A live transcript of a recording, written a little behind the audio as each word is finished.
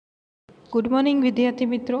Good morning વિદ્યાર્થી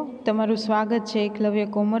મિત્રો, તમારું સ્વાગત છે એકલવ્ય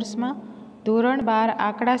કોમર્સમાં. ધોરણ 12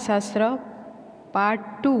 આંકડાશાસ્ત્ર પાર્ટ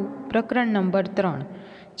 2 પ્રકરણ નંબર 3,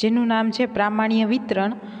 જેનું નામ છે પ્રામાણ્ય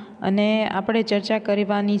વિતરણ. અને આપણે ચર્ચા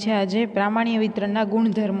કરવાની છે આજે પ્રામાણ્ય વિતરણના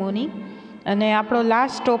ગુણધર્મોની. અને આપણો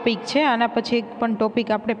લાસ્ટ ટોપિક છે. આના પછી એક પણ ટોપિક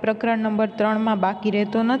આપણે પ્રકરણ નંબર 3માં બાકી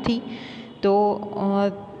રહેતો નથી. તો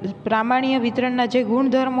પ્રામાણ્ય વિતરણના જે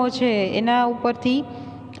ગુણધર્મો છે એના ઉપરથી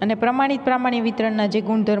અને પ્રામાણ્ય વિતરણના જે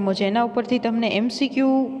ગુણધર્મો છે એના ઉપરથી તમને MCQ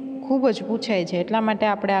ખૂબ જ પૂછાય છે. એટલા માટે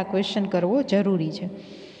આપણે આ ક્વેશ્ચન કરવો જરૂરી છે.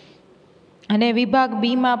 અને વિભાગ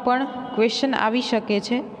બીમાં પણ ક્વેશ્ચન આવી શકે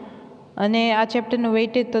છે. અને આ ચેપ્ટરનું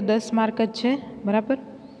વેઇટેજ તો 10 માર્ક જ છે, બરાબર.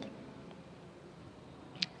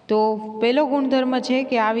 તો પહેલો ગુણધર્મ છે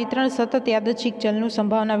કે આ વિતરણ સતત યાદચ્છિક ચલનું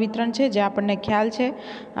સંભાવના વિતરણ છે, જે આપણને ખ્યાલ છે.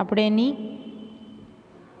 આપણે એની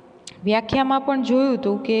વ્યાખ્યામાં પણ જોયું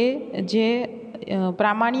હતું કે જે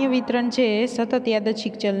પ્રામાણ્ય વિતરણ છે એ સતત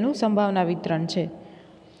યાદચ્છિક ચલનું સંભાવના વિતરણ છે.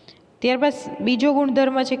 ત્યારબાદ બીજો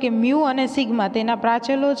ગુણધર્મ છે કે મ્યુ અને સિગ્મા તેના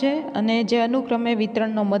પ્રાચલો છે, અને જે અનુક્રમે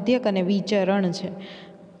વિતરણનો મધ્યક અને વિચરણ છે.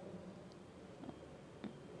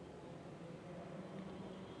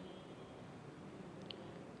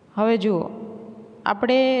 હવે જુઓ,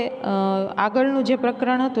 આપણે આગળનું જે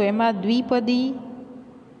પ્રકરણ હતું એમાં દ્વિપદી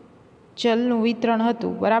ચલનું વિતરણ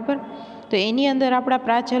હતું, બરાબર. તો એની અંદર આપણા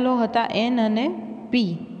પ્રાચલો હતા n અને p,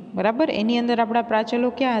 બરાબર. એની અંદર આપણા પ્રાચલો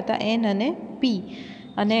ક્યાં હતા? n અને p.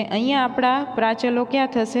 અને અહીંયા આપણા પ્રાચલો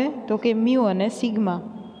ક્યાં થશે? તો કે મ્યુ અને સિગ્મા,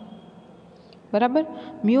 બરાબર.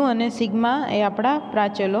 મ્યુ અને સિગ્મા એ આપણા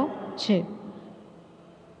પ્રાચલો છે.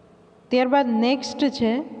 ત્યારબાદ નેક્સ્ટ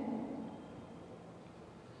છે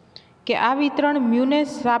કે આ વિતરણ મ્યુને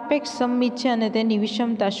સાપેક્ષ સંમિત છે અને તેની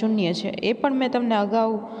વિષમતા શૂન્ય છે. એ પણ મેં તમને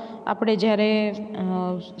અગાઉ આપણે જ્યારે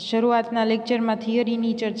શરૂઆતના લેક્ચરમાં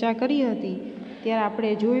થિયરીની ચર્ચા કરી હતી ત્યારે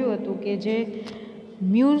આપણે જોયું હતું કે જે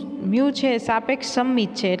મ્યુ છે સાપેક્ષ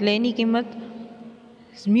સંમિત છે, એટલે એની કિંમત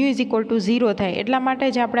મ્યુ ઇઝ ઇક્વલ ટુ 0 થાય. એટલા માટે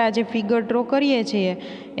જ આપણે આજે ફિગર ડ્રો કરીએ છીએ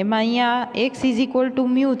એમાં અહીંયા x is equal to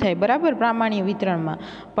mu થાય, બરાબર, પ્રામાણ્ય વિતરણમાં.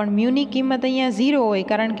 પણ મ્યુની કિંમત અહીંયા 0 હોય,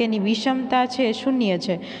 કારણ કે એની વિષમતા છે શૂન્ય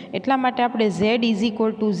છે. એટલા માટે આપણે z ઇઝ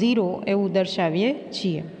ઇક્વલ ટુ 0 એવું દર્શાવીએ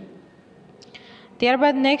છીએ.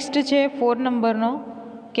 ત્યારબાદ નેક્સ્ટ છે 4 નંબરનો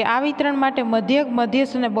કે આ વિતરણ માટે મધ્યક,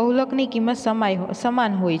 મધ્યસ્થ અને બહુલકની કિંમત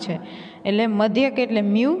સમાન હોય છે. એટલે મધ્યક એટલે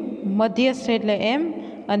મ્યુ, મધ્યસ્થ એટલે m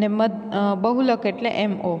અને બહુલક એટલે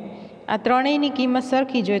mo. આ ત્રણેયની કિંમત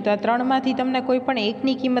સરખી જ હોય. તો આ ત્રણમાંથી તમને કોઈ પણ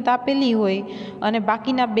એકની કિંમત આપેલી હોય અને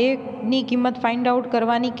બાકીના બેની કિંમત ફાઇન્ડ આઉટ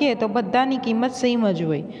કરવાની કહે તો બધાની કિંમત સેમ જ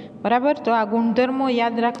હોય, બરાબર. તો આ ગુણધર્મો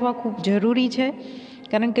યાદ રાખવા ખૂબ જરૂરી છે,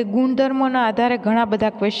 કારણ કે ગુણધર્મોના આધારે ઘણા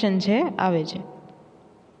બધા ક્વેશ્ચન છે આવે છે.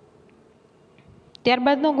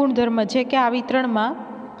 ત્યારબાદનો ગુણધર્મ છે કે આ વિતરણમાં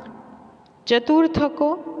ચતુર્થકો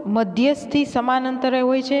મધ્યસ્થથી સમાન અંતરે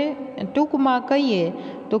હોય છે. ટૂંકમાં કહીએ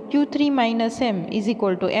તો Q3 - m is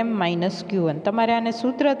equal to m - Q1. તમારે આને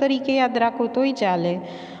સૂત્ર તરીકે યાદ રાખો તોય ચાલે,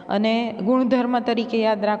 અને ગુણધર્મ તરીકે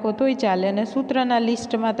યાદ રાખો તોય ચાલે, અને સૂત્રના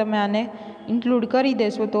લિસ્ટમાં તમે આને ઇન્ક્લુડ કરી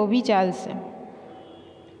દેશો તો બી ચાલશે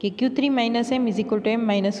કે Q3 - m is equal to m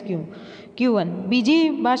 - Q1. બીજી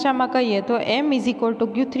ભાષામાં કહીએ તો m is equal to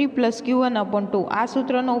Q3 + Q1/2. આ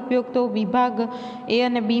સૂત્રનો ઉપયોગ તો વિભાગ A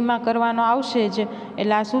અને Bમાં કરવાનો આવશે જ,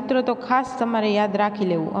 એટલે આ સૂત્ર તો ખાસ તમારે યાદ રાખી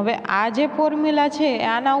લેવું. હવે આ જે ફોર્મ્યુલા છે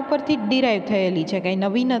આના ઉપરથી જ ડિરાઈવ થયેલી છે, કંઈ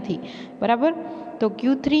નવી નથી, બરાબર. તો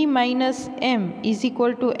Q3 - m is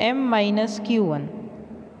equal to m - Q1.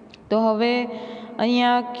 તો હવે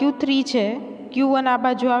અહીંયા Q3 છે, Q1 આ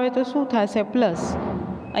બાજુ આવે તો શું થશે? પ્લસ.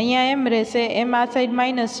 અહીંયા m રહેશે, m આ સાઈડ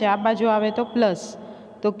માઇનસ છે, આ બાજુ આવે તો પ્લસ.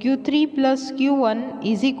 તો Q3 + Q1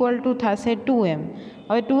 is equal to થશે 2m.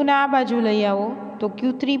 હવે 2ને આ બાજુ લઈ આવો તો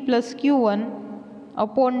Q3 +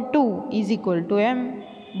 Q1/2 is equal to m.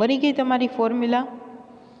 બની ગઈ તમારી ફોર્મ્યુલા,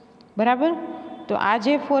 બરાબર. તો આ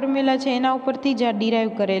જે ફોર્મ્યુલા છે એના ઉપરથી જ આ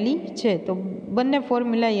ડિરાઈવ કરેલી છે. તો બંને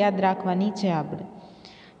ફોર્મ્યુલા યાદ રાખવાની છે આપણે.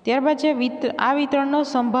 ત્યારબાદ છે આ વિતરણનો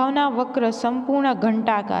સંભાવના વક્ર સંપૂર્ણ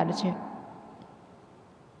ઘંટાકાર છે.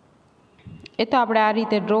 એ તો આપણે આ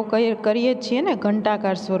રીતે ડ્રો કરીએ જ છીએ ને,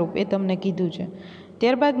 ઘંટાકાર સ્વરૂપ, એ તમને કીધું છે.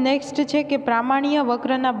 ત્યારબાદ નેક્સ્ટ છે કે પ્રામાણ્ય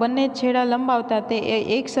વક્રના બંને છેડા લંબાવતા તે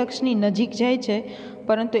એક અક્ષની નજીક જાય છે,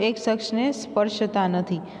 પરંતુ એક અક્ષને સ્પર્શતા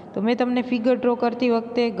નથી. તો મેં તમને ફિગર ડ્રો કરતી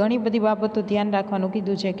વખતે ઘણી બધી બાબતો ધ્યાન રાખવાનું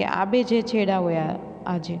કીધું છે કે આ બે જે છેડા હોય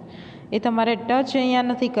આજે એ તમારે ટચ અહીંયા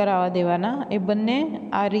નથી કરાવવા દેવાના, એ બંને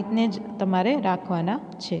આ રીતને જ તમારે રાખવાના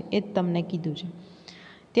છે, એ જ તમને કીધું છે.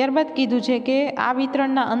 ત્યારબાદ કીધું છે કે આ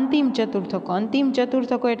વિતરણના અંતિમ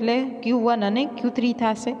ચતુર્થકો એટલે Q1 અને Q3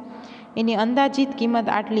 થશે. એની અંદાજિત કિંમત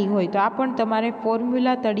આટલી હોય. તો આ પણ તમારે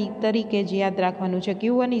ફોર્મ્યુલા તરીકે જ યાદ રાખવાનું છે.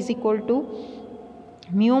 Q1 is equal to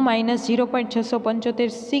mu minus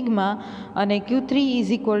 0.675 sigma અને Q3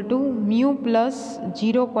 is equal to mu plus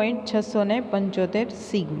 0.675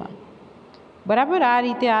 sigma. બરાબર, આ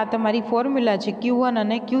રીતે આ તમારી ફોર્મ્યુલા છે Q1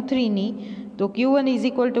 અને Q3ની. તો Q1 is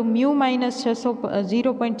equal to mu minus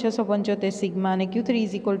 0.675 sigma અને Q3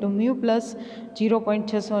 is equal to mu plus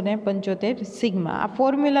 0.675 sigma. આ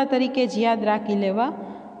ફોર્મ્યુલા તરીકે જ યાદ રાખી લેવા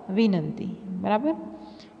વિનંતી. બરાબર.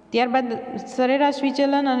 ત્યારબાદ સરેરાશ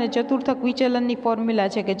વિચલન અને ચતુર્થક વિચલનની ફોર્મ્યુલા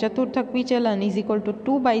છે કે ચતુર્થક વિચલન ઇઝ ઇક્વલ ટુ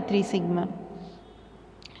 2/3 સિગ્મા,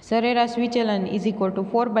 સરેરાશ વિચલન ઇઝ ઇક્વલ ટુ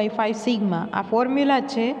 4/5 સિગ્મા. આ ફોર્મ્યુલા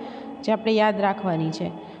છે જે આપણે યાદ રાખવાની છે.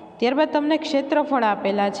 ત્યારબાદ તમને ક્ષેત્રફળ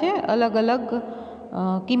આપેલા છે અલગ અલગ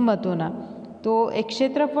કિંમતોના. તો એક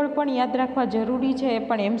ક્ષેત્રફળ પણ યાદ રાખવા જરૂરી છે, એ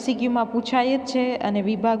પણ MCQમાં પૂછાય જ છે અને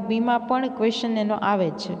વિભાગ બીમાં પણ ક્વેશ્ચન એનો આવે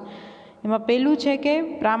જ છે. એમાં પહેલું છે કે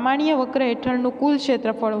પ્રામાણ્ય વક્ર હેઠળનું કુલ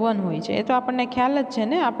ક્ષેત્રફળ 1 હોય છે. એ તો આપણને ખ્યાલ જ છે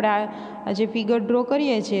ને, આપણે આ જે ફિગર ડ્રો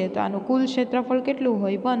કરીએ છીએ તો આનું કુલ ક્ષેત્રફળ કેટલું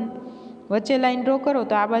હોય? 1. વચ્ચે લાઈન ડ્રો કરો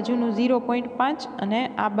તો આ બાજુનું 0.5 અને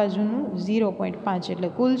આ બાજુનું 0.5 એટલે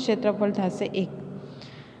કુલ ક્ષેત્રફળ થશે 1.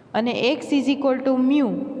 અને x is equal to mu,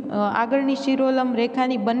 આગળની શિરોલંબ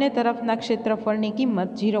રેખાની બંને તરફના ક્ષેત્રફળની કિંમત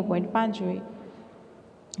 0.5 હોય,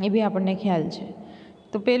 એ બી આપણને ખ્યાલ છે.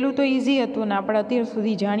 તો પહેલું તો ઇઝી હતું ને આપણે અત્યાર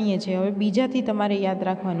સુધી જાણીએ છીએ. હવે બીજાથી તમારે યાદ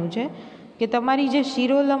રાખવાનું છે કે તમારી જે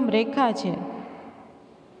શિરોલંબ રેખા છે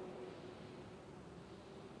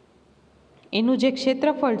એનું જે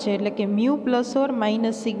ક્ષેત્રફળ છે એટલે કે મ્યુ પ્લસ ઓર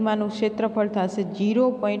માઇનસ સિગ્માનું ક્ષેત્રફળ થશે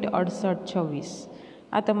 0.6826.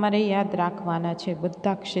 આ તમારે યાદ રાખવાના છે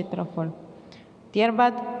બધા ક્ષેત્રફળ.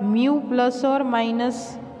 ત્યારબાદ મ્યુ પ્લસ ઓર માઇનસ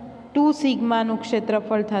 2 સિગ્માનું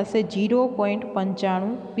ક્ષેત્રફળ થશે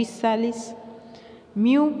 0.9545.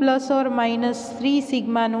 મ્યુ પ્લસ ઓર માઇનસ 3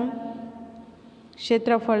 સિગ્માનું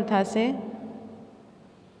ક્ષેત્રફળ થશે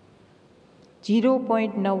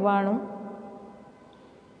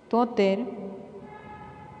 0.9973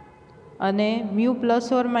 અને મ્યુ પ્લસ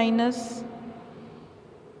ઓર માઇનસ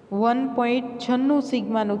 1.96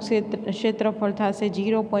 સિગ્માનું ક્ષેત્રફળ થશે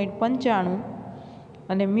 0.95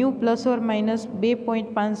 અને મ્યુ પ્લસ ઓર માઇનસ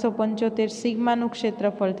 2.575 સિગ્માનું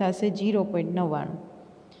ક્ષેત્રફળ થશે 0.99.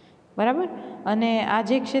 બરાબર. અને આ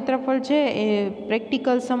જે ક્ષેત્રફળ છે એ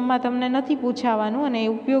પ્રેક્ટિકલ સમમાં તમને નથી પૂછાવાનું અને એ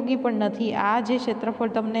ઉપયોગી પણ નથી. આ જે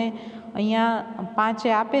ક્ષેત્રફળ તમને અહીંયા 5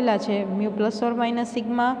 આપેલા છે, mu plus or minus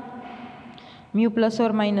sigma, mu plus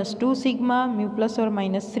or minus 2 sigma, mu plus or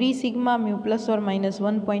minus 3 sigma, mu plus or minus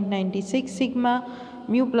 1.96 sigma,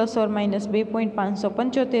 mu plus or minus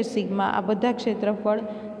 2.575 sigma, આ બધા ક્ષેત્રફળ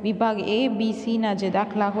વિભાગ A, B, Cના જે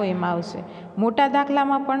દાખલા હોય એમાં આવશે. મોટા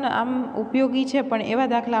દાખલામાં પણ આમ ઉપયોગી છે, પણ એવા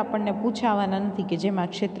દાખલા આપણને પૂછાવાના નથી કે જેમાં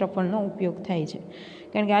ક્ષેત્રફળનો ઉપયોગ થાય છે.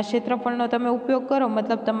 કારણ કે આ ક્ષેત્રફળનો તમે ઉપયોગ કરો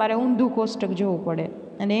મતલબ તમારે ઊંધું કોષ્ટક જોવું પડે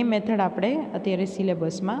અને એ મેથડ આપણે અત્યારે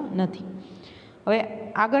સિલેબસમાં નથી. હવે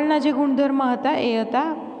આગળના જે ગુણધર્મ હતા એ હતા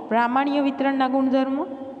પ્રામાણ્ય વિતરણના ગુણધર્મો.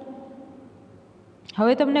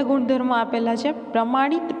 હવે તમને ગુણધર્મો આપેલા છે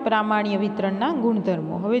પ્રમાણિત પ્રામાણ્ય વિતરણના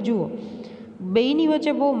ગુણધર્મો. હવે જુઓ, બેયની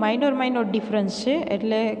વચ્ચે બહુ માઇનોર ડિફરન્સ છે,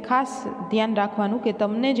 એટલે ખાસ ધ્યાન રાખવાનું કે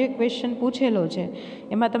તમને જે ક્વેશ્ચન પૂછેલો છે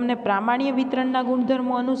એમાં તમને પ્રામાણ્ય વિતરણના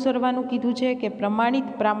ગુણધર્મો અનુસરવાનું કીધું છે કે પ્રમાણિત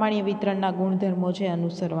પ્રામાણ્ય વિતરણના ગુણધર્મો છે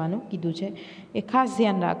અનુસરવાનું કીધું છે, એ ખાસ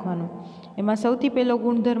ધ્યાન રાખવાનું. એમાં સૌથી પહેલો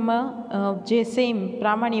ગુણધર્મ જે સેમ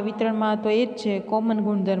પ્રામાણ્ય વિતરણમાં તો એ જ છે, કોમન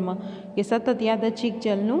ગુણધર્મ કે સતત યાદચ્છિક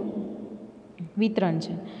ચલનું વિતરણ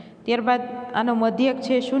છે. ત્યારબાદ આનો મધ્યક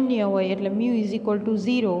છે 0 હોય એટલે મ્યુ ઇઝ ઇક્વલ ટુ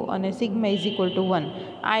 0 અને સિગ્મા ઇઝ ઇક્વલ ટુ 1.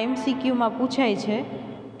 આ MCQમાં પૂછાય છે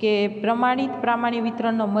કે પ્રમાણિત પ્રામાણ્ય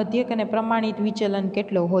વિતરણનો મધ્યક અને પ્રમાણિત વિચલન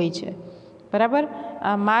કેટલો હોય છે. બરાબર.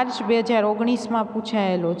 આ માર્ચ 2019માં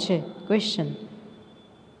પૂછાયેલો છે ક્વેશ્ચન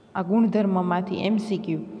આ ગુણધર્મમાંથી MCQ.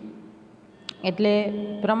 એટલે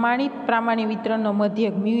પ્રમાણિત પ્રામાણ્ય વિતરણનો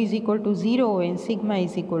મધ્યક મ્યુ ઇઝ ઇક્વલ ટુ 0 હોય અને સિગ્મા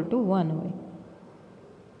ઇઝ ઇક્વલ ટુ 1 હોય.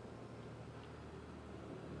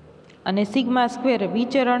 અને સિગ્મા સ્ક્વેર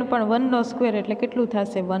વિચરણ પણ 1નો સ્ક્વેર એટલે કેટલું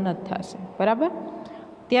થશે? 1 જ થશે. બરાબર.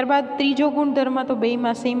 ત્યારબાદ ત્રીજો ગુણધર્મ તો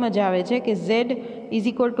બેયમાં સેમ જ આવે છે કે z ઇઝ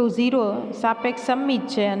ઇક્વલ ટુ 0 સાપેક્ષ સમમિત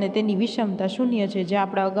છે અને તેની વિષમતા 0 છે, જે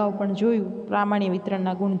આપણે અગાઉ પણ જોયું પ્રામાણ્ય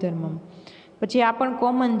વિતરણના ગુણધર્મમાં. પછી આ પણ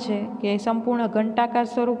કોમન છે કે સંપૂર્ણ ઘંટાકાર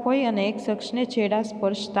સ્વરૂપ હોય અને એક અક્ષને છેડા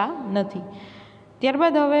સ્પર્શતા નથી.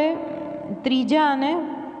 ત્યારબાદ હવે ત્રીજા અને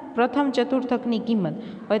પ્રથમ ચતુર્થકની કિંમત.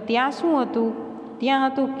 હવે ત્યાં શું હતું? ત્યાં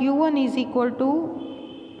હતું Q1 is equal to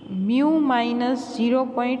mu minus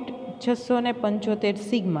 0.675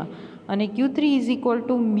 sigma અને Q3 is equal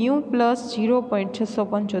to mu plus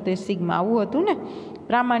 0.675 sigma. આવું હતું ને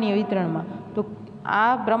પ્રામાણ્ય વિતરણમાં. તો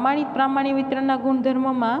આ પ્રમાણિત પ્રામાણ્ય વિતરણના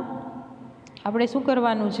ગુણધર્મમાં આપણે શું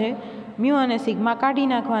કરવાનું છે? મ્યુ અને સિગ્મા કાઢી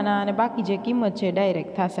નાખવાના અને બાકી જે કિંમત છે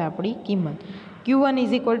ડાયરેક્ટ થશે આપણી કિંમત. Q1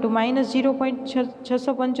 is equal to minus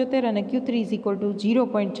 0.675 અને Q3 is equal to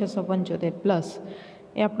 0.675 plus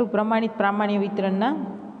એ આપણું પ્રમાણિત પ્રામાણ્ય વિતરણના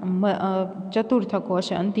ચતુર્થકો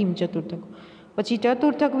હશે, અંતિમ ચતુર્થકો. પછી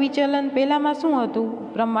ચતુર્થક વિચલન પહેલાંમાં શું હતું?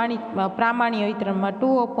 પ્રામાણ્ય વિતરણમાં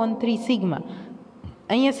 2/3 સિગ્મા.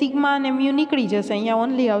 અહીંયા સિગ્મા અને મ્યુ નીકળી જશે, અહીંયા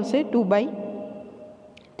ઓનલી આવશે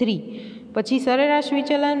 2/3. પછી સરેરાશ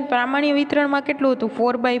વિચલન પ્રામાણ્ય વિતરણમાં કેટલું હતું?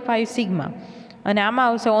 4/5 સિગ્મા, અને આમાં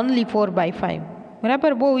આવશે ઓનલી 4/5.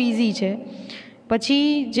 બરાબર, બહુ ઇઝી છે. પછી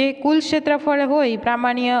જે કુલ ક્ષેત્રફળ હોય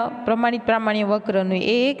પ્રમાણિત પ્રામાણ્ય વક્રનું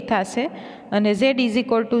એ 1 થશે, અને z ઇઝ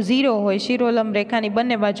ઇક્વલ ટુ 0 હોય, શિરોલંબ રેખાની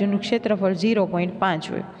બંને બાજુનું ક્ષેત્રફળ 0.5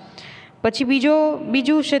 હોય. પછી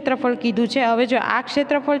બીજું ક્ષેત્રફળ કીધું છે. હવે જો આ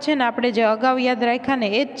ક્ષેત્રફળ છે ને, આપણે જે અગાઉ યાદ રાખ્યા ને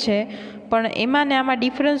એ જ છે, પણ એમાં ને આમાં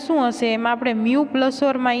ડિફરન્સ શું હશે? એમાં આપણે mu plus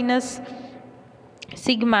or minus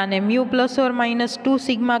sigma ને mu plus or minus 2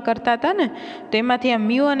 sigma કરતા હતા ને, તો એમાંથી આ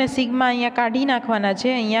મ્યુ અને સિગ્મા અહીંયા કાઢી નાખવાના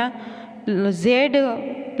છે. અહીંયા ઝેડ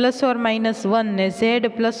પ્લસ ઓર માઇનસ 1 ને ઝેડ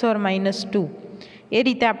પ્લસ ઓર માઇનસ 2 એ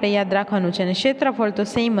રીતે આપણે યાદ રાખવાનું છે. અને ક્ષેત્રફળ તો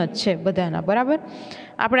સેમ જ છે બધાના. બરાબર,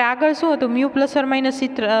 આપણે આગળ શું હતું? મ્યુ પ્લસ ઓર માઇનસ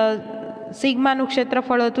સિગ્માનું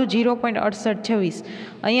ક્ષેત્રફળ હતું 0.6826.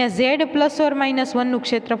 અહીંયા ઝેડ પ્લસ ઓર માઇનસ 1નું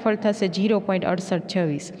ક્ષેત્રફળ થશે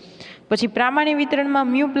 0.6826. પછી પ્રામાણ્ય વિતરણમાં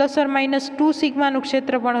મ્યુ પ્લસ ઓર માઇનસ 2 સિગ્માનું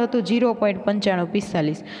ક્ષેત્રફળ હતું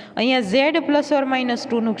 0.9545. અહીંયા ઝેડ પ્લસ ઓર માઇનસ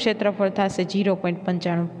 2નું ક્ષેત્રફળ થશે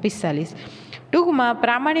 0.9545. ટૂંકમાં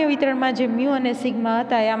પ્રામાણ્ય વિતરણમાં જે મ્યુ અને સિગ્મા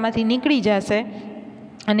હતા એ આમાંથી નીકળી જશે,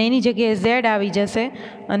 અને એની જગ્યાએ ઝેડ આવી જશે,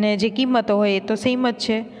 અને જે કિંમતો હોય એ તો સેમ જ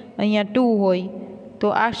છે. અહીંયા 2 હોય તો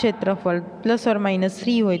આ ક્ષેત્રફળ પ્લસ ઓર માઇનસ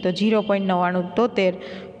 3 હોય તો 0.9973,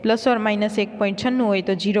 પ્લસ ઓર માઇનસ 1.96 હોય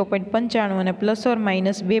તો 0.95, અને પ્લસ ઓર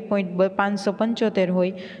માઇનસ 2.575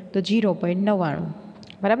 હોય તો 0.99.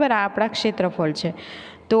 બરાબર, આ આપણા ક્ષેત્રફળ છે.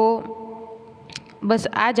 તો બસ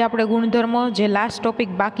આ જ આપણે ગુણધર્મો, જે લાસ્ટ ટોપિક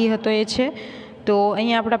બાકી હતો એ છે. તો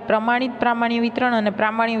અહીંયા આપણા પ્રમાણિત પ્રામાણ્ય વિતરણ અને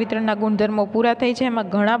પ્રામાણ્ય વિતરણના ગુણધર્મો પૂરા થઈ છે. એમાં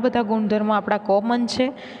ઘણા બધા ગુણધર્મો આપણા કોમન છે,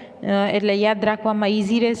 એટલે યાદ રાખવામાં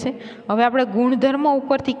ઇઝી રહેશે. હવે આપણે ગુણધર્મો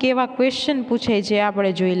ઉપરથી કેવા ક્વેશ્ચન પૂછાય છે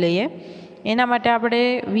આપણે જોઈ લઈએ. એના માટે આપણે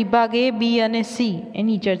વિભાગ A, B અને C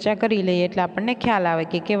એની ચર્ચા કરી લઈએ, એટલે આપણને ખ્યાલ આવે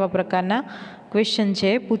કે કેવા પ્રકારના ક્વેશ્ચન છે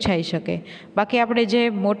એ પૂછાઈ શકે. બાકી આપણે જે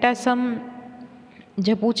મોટા સમ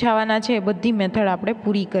જે પૂછાવાના છે એ બધી મેથડ આપણે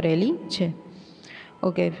પૂરી કરેલી છે.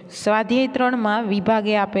 ઓકે, સ્વાધ્યાય 3માં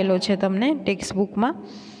વિભાગે આપેલો છે તમને ટેક્સ્ટ બુકમાં.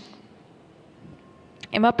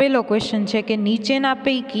 એમાં પહેલો ક્વેશ્ચન છે કે નીચેના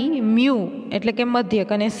પૈકી મ્યુ એટલે કે મધ્યક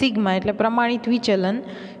અને સિગ્મા એટલે પ્રમાણિત વિચલન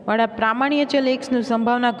વાળા પ્રામાણ્ય ચલ એક્સનું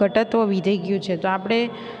સંભાવના ઘટત્વ વિધેય ગયું છે. તો આપણે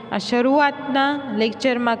આ શરૂઆતના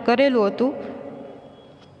લેક્ચરમાં કરેલું હતું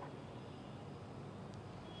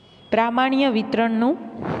પ્રામાણ્ય વિતરણનું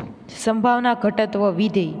સંભાવના ઘટત્વ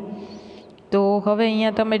વિધેય. તો હવે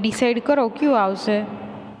અહીંયા તમે ડિસાઈડ કરો કયું આવશે.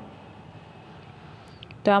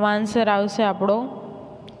 તો આમાં આન્સર આવશે આપણો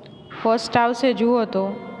ફર્સ્ટ આવશે. જુઓ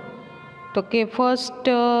તો કે ફર્સ્ટ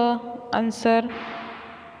આન્સર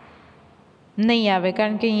નહીં આવે,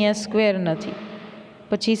 કારણ કે અહીંયા સ્ક્વેર નથી.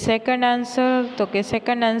 પછી સેકન્ડ આન્સર, તો કે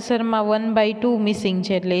સેકન્ડ આન્સરમાં 1/2 મિસિંગ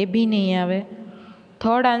છે એટલે એ બી નહીં આવે.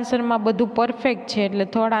 થર્ડ આન્સરમાં બધું પરફેક્ટ છે એટલે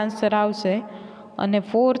થર્ડ આન્સર આવશે. અને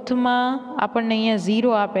ફોર્થમાં આપણને અહીંયા 0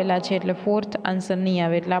 આપેલા છે એટલે ફોર્થ આન્સર નહીં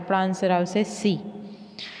આવે, એટલે આપણો આન્સર આવશે સી.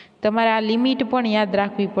 તમારે આ લિમિટ પણ યાદ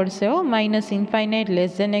રાખવી પડશે હો, -ઇન્ફાઇનાઇટ,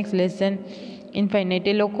 x, ∞.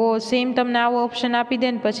 એ લોકો સેમ તમને આવો ઓપ્શન આપી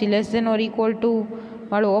દે ને પછી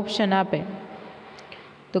 <= વાળો ઓપ્શન આપે,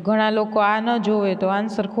 તો ઘણા લોકો આ ન જોવે તો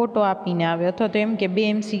આન્સર ખોટો આપીને આવે, અથવા તો એમ કે 2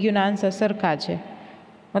 MCQના આન્સર સરખા છે,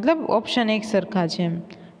 મતલબ ઓપ્શન એક સરખા છે એમ.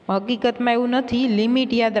 હકીકતમાં એવું નથી,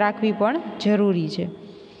 લિમિટ યાદ રાખવી પણ જરૂરી છે.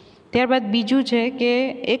 ત્યારબાદ બીજું છે કે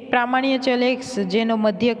એક પ્રામાણ્ય ચલ x જેનો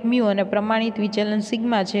મધ્યક મ્યુ અને પ્રમાણિત વિચલન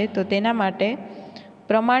સિગ્મા છે, તો તેના માટે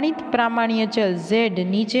પ્રમાણિત પ્રામાણ્ય ચલ z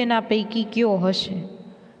નીચેના પૈકી કયો હશે.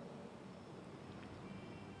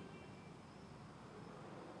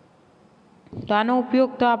 તો આનો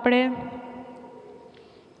ઉપયોગ તો આપણે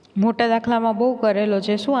મોટા દાખલામાં બહુ કરેલો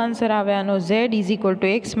છે. શું આન્સર આવે આનો? z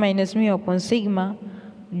 = x - μ/σ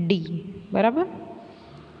d. બરાબર.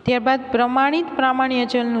 ત્યારબાદ પ્રમાણિત પ્રામાણ્ય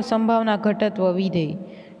ચલનું સંભાવના ઘટત્વ વિધેય,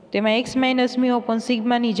 તેમાં x - μ/σ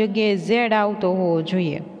ની જગ્યાએ z આવતો હોવો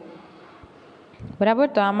જોઈએ. બરાબર.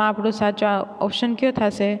 તો આમાં આપણો સાચો ઓપ્શન કયો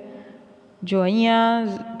થશે? જો અહીંયા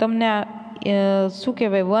તમને શું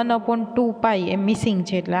કહેવાય 1/2π એ મિસિંગ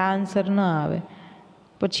છે એટલે આ આન્સર ન આવે.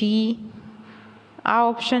 પછી આ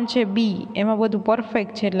ઓપ્શન છે બી, એમાં બધું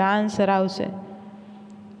પરફેક્ટ છે એટલે આ આન્સર આવશે.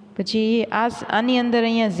 પછી આની અંદર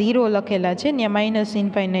અહીંયા 0 લખેલા છે, ત્યાં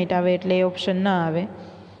 -ઇન્ફાઇનાઇટ આવે એટલે એ ઓપ્શન ન આવે.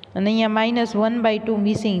 અને અહીંયા -1/2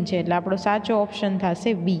 મિસિંગ છે એટલે આપણો સાચો ઓપ્શન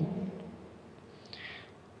થશે બી.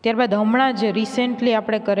 ત્યારબાદ હમણાં જ રિસેન્ટલી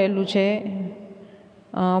આપણે કરેલું છે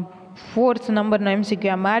 4th નંબરનો MCQ,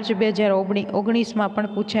 આ માર્ચ 2019માં પણ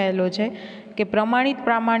પૂછાયેલો છે કે પ્રમાણિત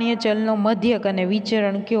પ્રામાણ્ય ચલનો મધ્યક અને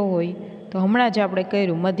વિચરણ કયો હોય. તો હમણાં જ આપણે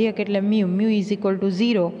કર્યું. મધ્યક એટલે મ્યુ ઇઝ ઇક્વલ ટુ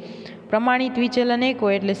 0. પ્રમાણિત વિચલન 1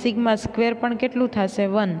 હોય એટલે સિગ્મા સ્ક્વેર પણ કેટલું થશે?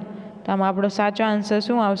 1. તો આમાં આપણો સાચો આન્સર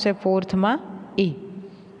શું આવશે? 4th માં એ.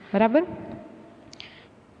 બરાબર.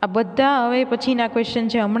 આ બધા હવે પછીના ક્વેશ્ચન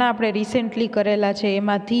છે, હમણાં આપણે રિસેન્ટલી કરેલા છે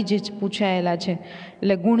એમાંથી જ પૂછાયેલા છે.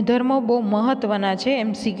 એટલે ગુણધર્મો બહુ મહત્ત્વના છે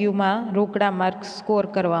MCQમાં રોકડા માર્ક્સ સ્કોર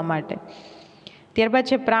કરવા માટે. ત્યારબાદ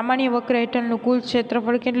છે પ્રામાણ્ય વક્ર હેઠળનું કુલ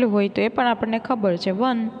ક્ષેત્રફળ કેટલું હોય? તો એ પણ આપણને ખબર છે,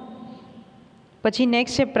 1. પછી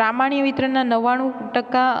નેક્સ્ટ છે પ્રામાણ્ય વિતરણના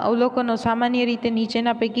 99% અવલોકનો સામાન્ય રીતે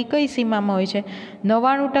નીચેના પૈકી કઈ સીમામાં હોય છે?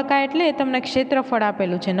 99% એટલે તમને ક્ષેત્રફળ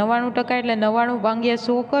આપેલું છે. 99% એટલે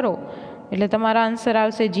 99/100 કરો એટલે તમારો આન્સર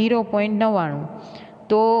આવશે 0.99.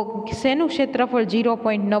 તો શેનું ક્ષેત્રફળ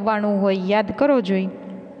 0.99 હોય યાદ કરો જોઈ.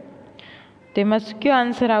 તેમાં કયો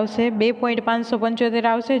આન્સર આવશે? 2.575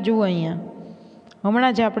 આવશે. જુઓ અહીંયા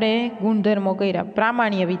હમણાં જ આપણે ગુણધર્મો કર્યા.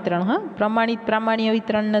 પ્રામાણ્ય વિતરણ, હા, પ્રમાણિત પ્રામાણ્ય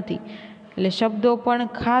વિતરણ નથી. એટલે શબ્દો પણ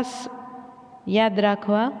ખાસ યાદ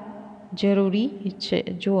રાખવા જરૂરી છે.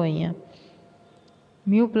 જુઓ અહીંયા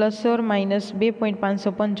મ્યુ ±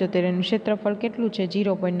 2.575 એનું ક્ષેત્રફળ કેટલું છે?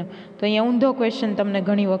 0.9. તો અહીંયા ઊંધો ક્વેશ્ચન તમને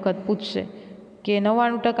ઘણી વખત પૂછશે કે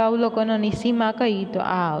 99% અવલોકનોની સીમા કઈ? તો આ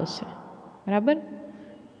આવશે. બરાબર.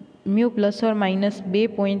 મ્યુ ±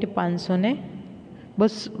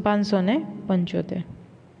 2.575.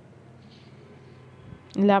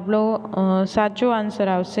 એટલે આપણો સાચો આન્સર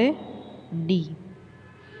આવશે ડી.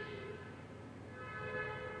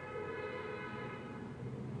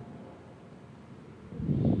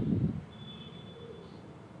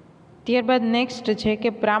 ત્યારબાદ નેક્સ્ટ છે કે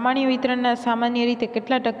પ્રામાણ્ય વિતરણના સામાન્ય રીતે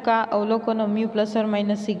કેટલા ટકા અવલોકનો મ્યુ ±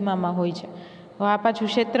 સિગ્મામાં હોય છે? હવે આ પાછું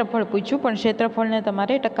ક્ષેત્રફળ પૂછ્યું, પણ ક્ષેત્રફળને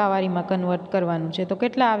તમારે ટકાવારીમાં કન્વર્ટ કરવાનું છે. તો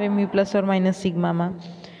કેટલા આવે મ્યુ ± સિગ્મામાં?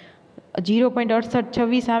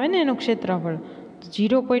 0.6826 આવે ને એનું ક્ષેત્રફળ.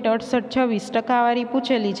 0.6826 ટકાવારી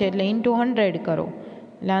પૂછેલી છે એટલે × 100 કરો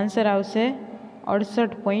એટલે આન્સર આવશે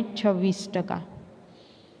 68.26%.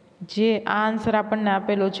 જે આ આન્સર આપણને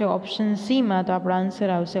આપેલો છે ઓપ્શન સીમાં, તો આપણો આન્સર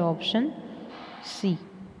આવશે ઓપ્શન સી.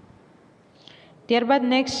 ત્યારબાદ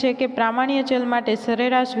નેક્સ્ટ છે કે પ્રામાણ્ય ચલ માટે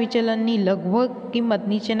સરેરાશ વિચલનની લગભગ કિંમત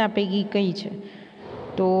નીચેના પૈકી કઈ છે?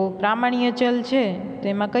 તો પ્રામાણ્ય ચલ છે તો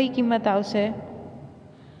એમાં કઈ કિંમત આવશે?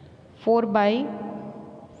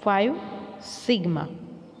 4/5 સિગ્મા.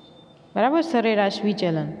 બરાબર, સરેરાશ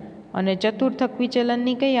વિચલન. અને ચતુર્થક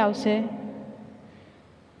વિચલનની કઈ આવશે?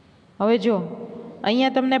 હવે જો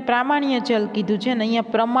અહીંયા તમને પ્રામાણ્ય ચલ કીધું છે ને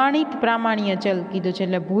અહીંયા પ્રમાણિત પ્રામાણ્ય ચલ કીધું છે,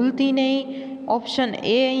 એટલે ભૂલથી નહીં ઓપ્શન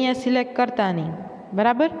એ અહીંયા સિલેક્ટ કરતા નહીં.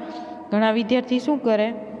 બરાબર. ઘણા વિદ્યાર્થી શું કરે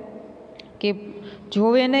કે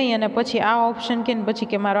જોવે નહીં અને પછી આ ઓપ્શન કે ને પછી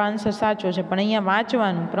કે મારો આન્સર સાચો છે, પણ અહીંયા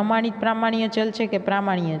વાંચવાનું પ્રમાણિત પ્રામાણ્ય ચલ છે કે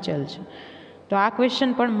પ્રામાણ્ય ચલ છે. તો આ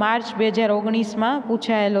ક્વેશ્ચન પણ માર્ચ 2019માં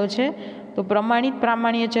પૂછાયેલો છે. તો પ્રમાણિત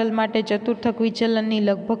પ્રામાણ્ય ચલ માટે ચતુર્થક વિચલનની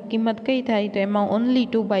લગભગ કિંમત કઈ થાય? તો એમાં ઓનલી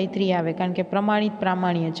 2/3 આવે, કારણ કે પ્રમાણિત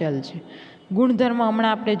પ્રામાણ્ય ચલ છે. ગુણધર્મ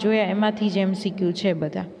હમણાં આપણે જોયા એમાંથી જ MCQ છે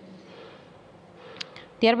બધા.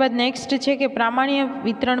 ત્યારબાદ નેક્સ્ટ છે કે પ્રામાણ્ય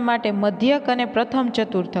વિતરણ માટે મધ્યક અને પ્રથમ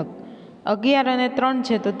ચતુર્થક 11 અને 3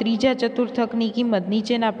 છે, તો ત્રીજા ચતુર્થકની કિંમત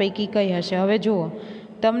નીચેના પૈકી કઈ હશે? હવે જુઓ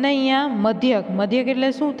તમને અહીંયા મધ્યક એટલે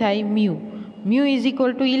શું થાય? મ્યુ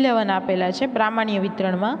 = 11 આપેલા છે પ્રામાણ્ય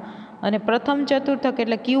વિતરણમાં, અને પ્રથમ ચતુર્થક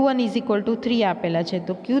એટલે Q1 = 3 આપેલા છે.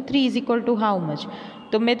 તો Q3 = હાઉ મચ?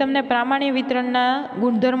 તો મેં તમને પ્રામાણ્ય વિતરણના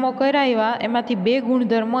ગુણધર્મો કરાવ્યા, એમાંથી 2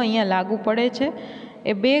 ગુણધર્મો અહીંયા લાગુ પડે છે. એ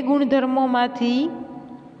 2 ગુણધર્મોમાંથી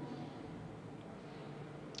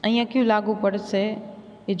અહીંયા કયું લાગુ પડશે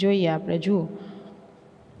એ જોઈએ આપણે. જુઓ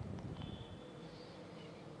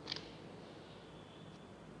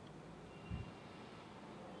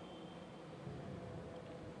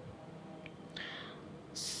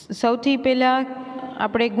સૌથી પહેલાં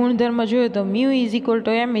આપણે ગુણધર્મ જોયો તો મ્યુ =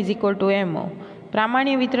 m = mo.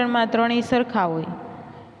 પ્રામાણ્ય વિતરણમાં ત્રણેય સરખા હોય.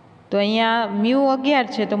 તો અહીંયા મ્યુ 11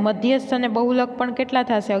 છે તો મધ્યસ્થ અને બહુલક પણ કેટલા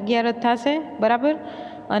થશે? 11 જ થશે. બરાબર.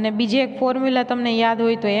 અને બીજી એક ફોર્મ્યુલા તમને યાદ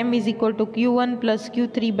હોય તો m = Q1 +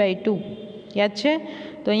 Q3/2 યાદ છે?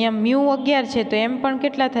 તો અહીંયા મ્યુ 11 છે તો m પણ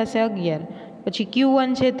કેટલા થશે? 11. પછી Q1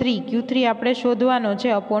 છે 3, Q3 આપણે શોધવાનો છે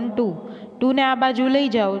 /2. 2 ને આ બાજુ લઈ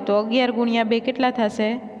જાઓ તો 11 × 2 કેટલા થશે?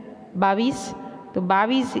 22. તો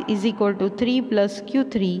 22 = 3 +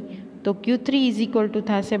 Q3. તો Q3 =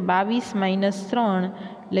 થશે 22 - 3,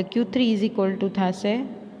 એટલે Q3 = થશે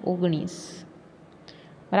 19.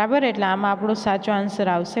 બરાબર. એટલે આમાં આપણો સાચો આન્સર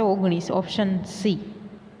આવશે 19, ઓપ્શન સી.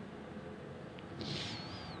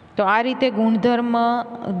 તો તો આ રીતે ગુણધર્મ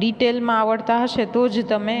ડિટેલમાં આવડતા હશે તો જ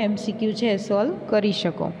તમે MCQ છે સોલ્વ કરી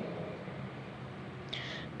શકો.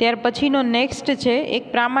 ત્યાર પછીનો નેક્સ્ટ છે, એક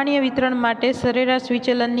પ્રામાણ્ય વિતરણ માટે સરેરાશ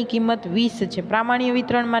વિચલનની કિંમત 20 છે. પ્રામાણ્ય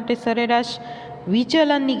વિતરણ માટે સરેરાશ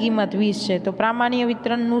વિચલનની કિંમત 20 છે. તો પ્રામાણ્ય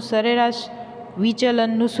વિતરણનું સરેરાશ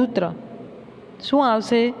વિચલનનું સૂત્ર શું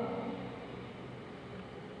આવશે?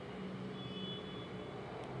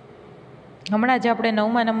 હમણાં જ આપણે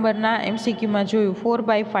 9મા નંબરના MCQમાં જોયું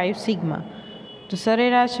 4/5 સિગ્મા. તો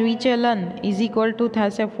સરેરાશ વિચલન ઇઝ ઇક્વલ ટુ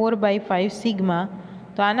થશે 4/5 સિગ્મા.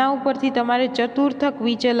 તો આના ઉપરથી તમારે ચતુર્થક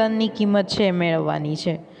વિચલનની કિંમત છે મેળવવાની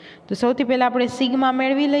છે. તો સૌથી પહેલાં આપણે સિગ્મા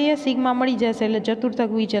મેળવી લઈએ. સિગ્મા મળી જશે એટલે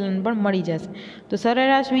ચતુર્થક વિચલન પણ મળી જશે. તો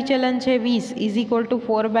સરેરાશ વિચલન છે 20 ઇઝ ઇક્વલ ટુ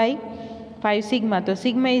 4/5 સિગ્મા. તો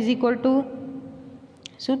સિગ્મા ઇઝ ઇક્વલ ટુ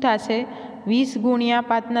શું થશે? 20 ગુણ્યા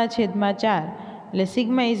 5/4 એટલે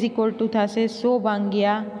સિગ્મા ઇઝ ઇક્વલ ટુ થશે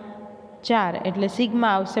 100/4 એટલે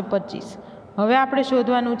સિગ્મા આવશે 25. હવે આપણે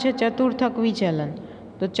શોધવાનું છે ચતુર્થક વિચલન.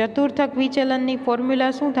 તો ચતુર્થક વિચલનની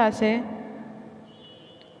ફોર્મ્યુલા શું થશે?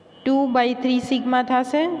 2/3 સિગ્મા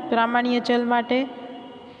થશે પ્રામાણ્ય ચલ માટે.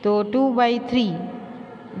 તો 2/3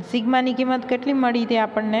 સિગ્માની કિંમત કેટલી મળી તે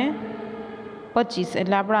આપણને? 25.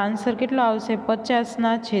 એટલે આપણો આન્સર કેટલો આવશે?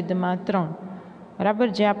 50/3. બરાબર,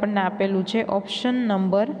 જે આપણને આપેલું છે ઓપ્શન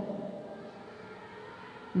નંબર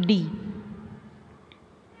ડી.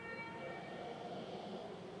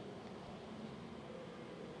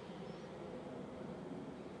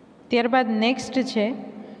 ત્યારબાદ નેક્સ્ટ છે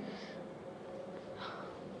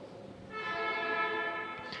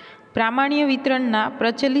પ્રામાણ્ય વિતરણના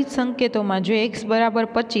પ્રચલિત સંકેતોમાં જો x બરાબર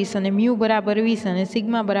 25 અને મ્યુ બરાબર 20 અને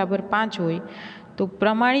સિગ્મા બરાબર 5 હોય તો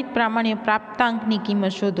પ્રમાણિત પ્રામાણ્ય પ્રાપ્તાંકની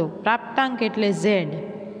કિંમત શોધો. પ્રાપ્તાંક એટલે z.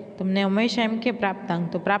 તમને હંમેશા એમ કે પ્રાપ્તાંક,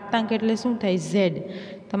 તો પ્રાપ્તાંક એટલે શું થાય? z.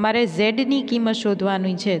 તમારે ઝેડની કિંમત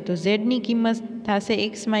શોધવાની છે. તો ઝેડની કિંમત થશે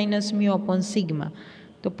x minus mu upon sigma.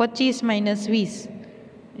 તો 25 માઇનસ 20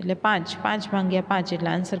 એટલે 5, 5/5 એટલે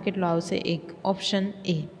આન્સર કેટલો આવશે? 1, ઓપ્શન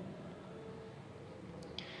એ.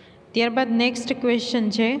 ત્યારબાદ નેક્સ્ટ ક્વેશ્ચન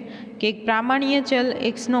છે કે એક પ્રામાણ્ય ચલ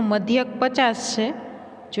એક્સનો મધ્યક 50 છે.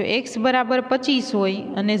 જો x બરાબર 25 હોય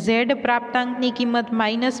અને z પ્રાપ્તાંકની કિંમત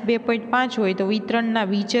 -2.5 હોય તો વિતરણના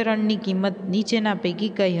વિચરણની કિંમત નીચેના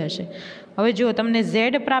પૈકી કઈ હશે? હવે જો તમને z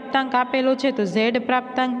પ્રાપ્તાંક આપેલો છે તો z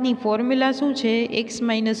પ્રાપ્તાંકની ફોર્મ્યુલા શું છે? x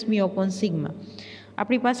minus mu upon sigma.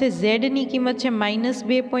 આપણી પાસે ઝેડની કિંમત છે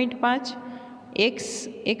 -2.5.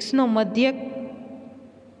 એક્સનો મધ્યક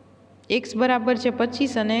x બરાબર છે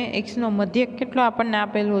 25 અને એક્સનો મધ્યક કેટલો આપણને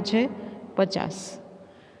આપેલો છે? 50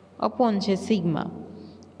 અપોન છે સિગ્મા.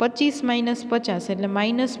 25 માઇનસ 50 એટલે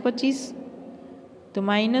 -25. તો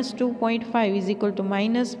 -2.5 is equal to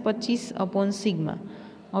 -25 upon sigma.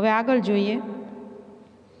 હવે આગળ જોઈએ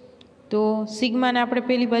તો સિગ્માને આપણે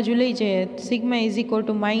પેલી બાજુ લઈ જઈએ. સિગ્મા ઇઝ ઇક્વલ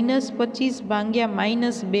ટુ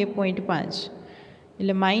 -25/-2.5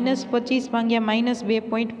 એટલે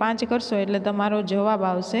 -25/-2.5 કરશો એટલે તમારો જવાબ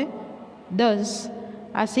આવશે 10.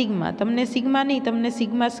 આ સિગ્મા તમને સિગ્મા નહીં, તમને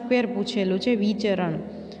સિગ્મા સ્ક્વેર પૂછેલું છે વિચરણ.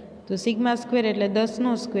 તો સિગ્મા સ્ક્વેર એટલે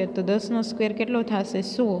 10નો સ્ક્વેર. તો 10નો સ્ક્વેર કેટલો થશે?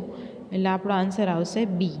 100. એટલે આપણો આન્સર આવશે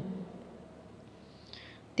બી.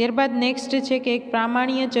 ત્યારબાદ નેક્સ્ટ છે કે એક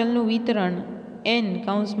પ્રામાણ્ય ચલનું વિતરણ n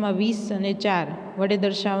કૌંસમાં 20 અને 4 વડે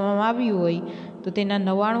દર્શાવવામાં આવ્યું હોય તો તેના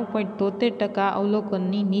 99.73%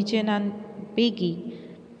 અવલોકનની નીચેના પૈકી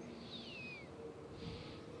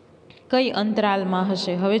કઈ અંતરાલમાં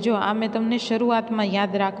હશે? હવે જો આ મેં તમને શરૂઆતમાં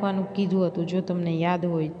યાદ રાખવાનું કીધું હતું, જો તમને યાદ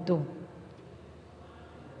હોય તો.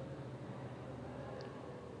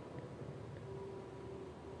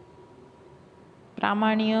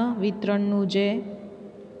 પ્રામાણ્ય વિતરણનું જે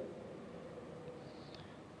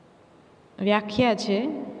વ્યાખ્યા છે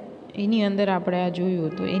એની અંદર આપણે આ જોયું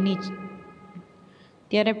હતું. એની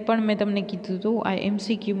ત્યારે પણ મેં તમને કીધું હતું આ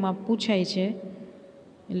MCQમાં પૂછાય છે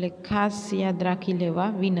એટલે ખાસ યાદ રાખી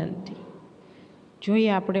લેવા વિનંતી.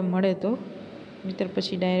 જોઈએ આપણે મળે તો મિત્ર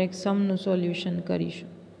પછી ડાયરેક્ટ સમનું સોલ્યુશન કરીશું.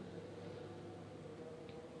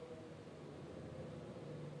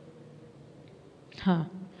 હા,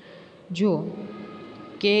 જો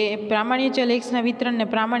કે પ્રામાણ્ય ચલ એક્સના વિતરણને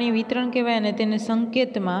પ્રામાણ્ય વિતરણ કહેવાય અને તેને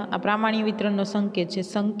સંકેતમાં આ પ્રામાણ્ય વિતરણનો સંકેત છે.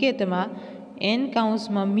 સંકેતમાં n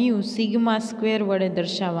કૌંસમાં મ્યુ સિગ્મા સ્ક્વેર વડે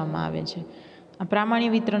દર્શાવવામાં આવે છે. આ પ્રામાણ્ય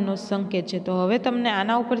વિતરણનો સંકેત છે. તો હવે તમને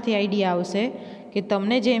આના ઉપરથી આઈડિયા આવશે કે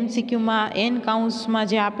તમને જે MCQમાં n કૌંસમાં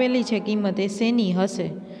જે આપેલી છે કિંમત એ શેની હશે?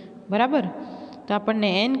 બરાબર. તો આપણને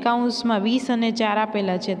n કૌંસમાં 20 અને 4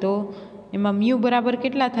 આપેલા છે. તો એમાં મ્યુ બરાબર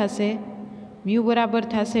કેટલા થશે? મ્યુ બરાબર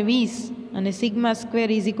થશે 20 અને sigma square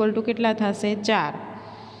is equal to કેટલા થશે? 4.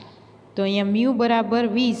 તો અહીંયા મ્યુ બરાબર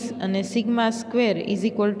 20 અને sigma square is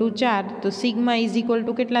equal to 4. તો સિગ્મા ઇઝ ઇક્વલ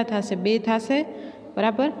ટુ કેટલા થશે? 2 થશે.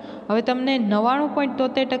 બરાબર. હવે તમને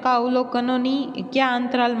 99.73% અવલોકનોની કયા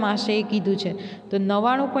અંતરાલમાં હશે એ કીધું છે. તો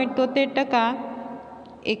 99.73%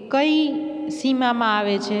 એ કઈ સીમામાં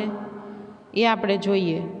આવે છે એ આપણે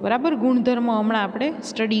જોઈએ. બરાબર, ગુણધર્મો હમણાં આપણે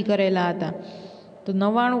સ્ટડી કરેલા હતા. તો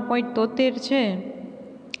 99.73 છે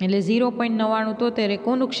એટલે 0.9973 એ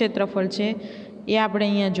કોનું ક્ષેત્રફળ છે એ આપણે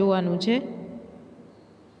અહીંયા જોવાનું છે.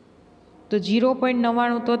 તો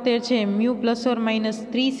 0.9973 છે મ્યુ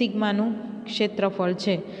 ±3 સિગ્માનું ક્ષેત્રફળ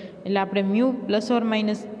છે. એટલે આપણે મ્યુ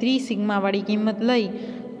 ±3 સિગ્માવાળી કિંમત લઈ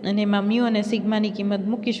અને એમાં મ્યુ અને સિગ્માની કિંમત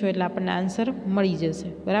મૂકીશું એટલે આપણને આન્સર મળી જશે.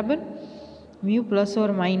 બરાબર, મ્યુ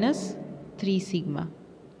 ±3 સિગ્મા.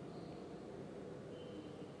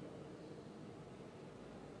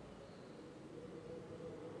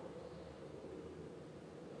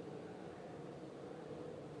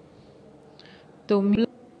 તો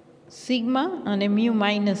સિગ્મા અને મ્યુ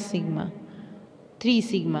માઇનસ સિગ્મા 3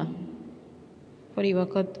 સિગ્મા. ફરી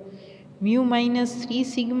વખત મ્યુ -3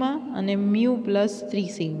 સિગ્મા અને મ્યુ +3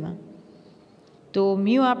 સિગ્મા. તો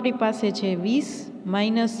મ્યુ આપણી પાસે છે 20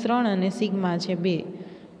 -3 અને સિગ્મા છે 2.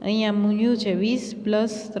 અહીંયા મ્યુ છે 20 +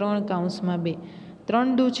 3 કૌંસમાં 2. 3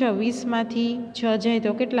 દુ 6, 20માંથી 6 જાય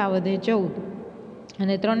તો કેટલા વધે? 14.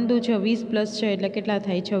 અને 3 દુ 6, 20 + 6 એટલે કેટલા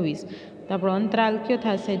થાય? 26. તો આપણો અંતરાલ કયો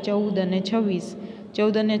થશે? 14 અને 26.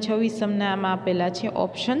 14 અને 26 તમને આમાં આપેલા છે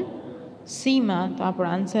ઓપ્શન સીમાં. તો આપણો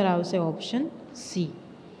આન્સર આવશે ઓપ્શન સી.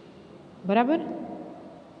 બરાબર.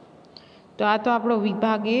 તો આ તો આપણો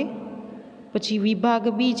વિભાગ એ. પછી વિભાગ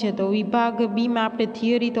બી છે. તો વિભાગ બીમાં આપણે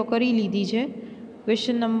થિયરી તો કરી લીધી છે.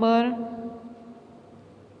 ક્વેશ્ચન નંબર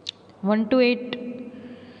 1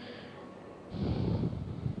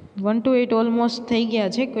 to 8 ઓલમોસ્ટ થઈ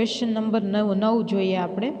ગયા છે. ક્વેશ્ચન નંબર 9 જોઈએ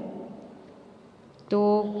આપણે. તો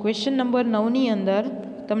ક્વેશ્ચન નંબર 9ની અંદર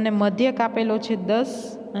તમને મધ્યક આપેલો છે 10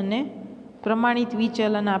 અને પ્રમાણિત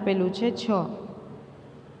વિચલન આપેલું છે 6.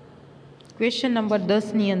 ક્વેશ્ચન નંબર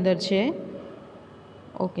 10ની અંદર છે.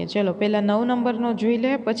 ઓકે, ચલો પહેલાં 9 નંબરનો જોઈ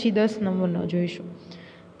લે, પછી 10 નંબરનો જોઈશું.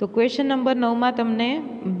 તો ક્વેશ્ચન નંબર 9માં તમને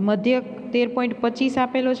મધ્યક 13.25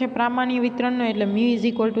 આપેલો છે પ્રામાણ્ય વિતરણનો, એટલે મ્યુ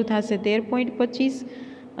 = થશે 13.25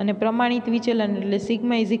 અને પ્રમાણિત વિચલન એટલે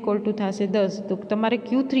સિગ્મા = થશે 10. તો તમારે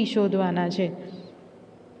Q3 શોધવાના છે.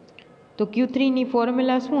 તો Q3ની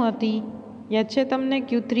ફોર્મ્યુલા શું હતી? યાદ છે તમને?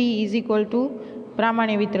 Q3 =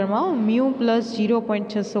 પ્રામાણ્ય વિતરણમાં મ્યુ +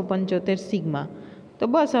 0.675 સિગ્મા. તો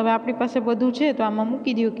બસ હવે આપણી પાસે બધું છે, તો આમાં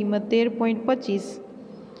મૂકી દો કિંમત 13.25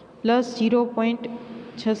 +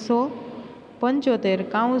 0.675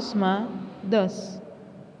 કૌંસમાં 10.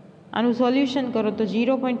 આનું સોલ્યુશન કરો તો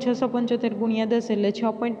 0.675 × 10 એટલે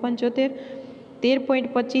 6.75.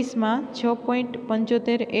 13.25માં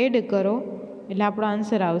 6.75 એડ કરો એટલે આપણો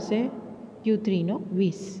આન્સર આવશે Q3નો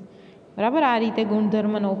 20. બરાબર. આ રીતે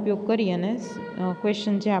ગુણધર્મનો ઉપયોગ કરી અને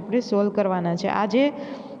ક્વેશ્ચન છે આપણે સોલ્વ કરવાના છે. આ જે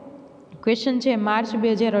ક્વેશ્ચન છે માર્ચ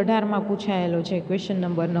 2018માં પૂછાયેલો છે, ક્વેશ્ચન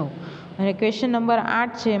નંબર 9. અને ક્વેશ્ચન નંબર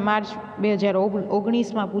 8 છે માર્ચ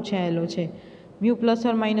 2019માં પૂછાયેલો છે. મ્યુ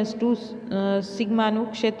 ±2 સિગ્માનું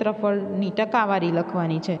ક્ષેત્રફળની ટકાવારી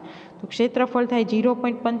લખવાની છે. તો ક્ષેત્રફળ થાય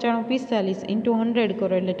 0.9545 × 100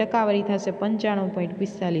 કરો એટલે ટકાવારી થશે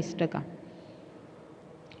 95.45%.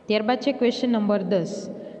 ત્યારબાદ છે ક્વેશ્ચન નંબર 10.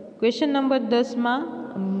 ક્વેશ્ચન નંબર 10માં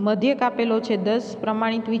મધ્યક આપેલો છે 10,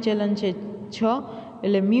 પ્રમાણિત વિચલન છે 6,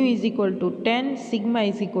 એટલે મ્યુ = 10, સિગ્મા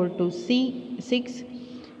 = 6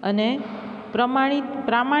 અને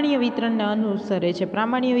પ્રામાણ્ય વિતરણને અનુસરે છે.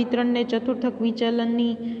 પ્રામાણ્ય વિતરણને ચતુર્થક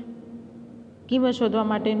વિચલનની કિંમત શોધવા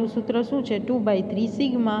માટેનું સૂત્ર શું છે? 2/3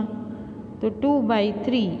 સિગ્મા. તો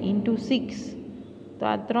 2/3 × 6. તો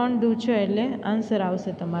આ 3 દુ 6 એટલે આન્સર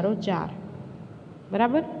આવશે તમારો 4.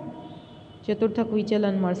 બરાબર. ચતુર્થક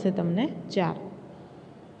વિચલન મળશે તમને 4.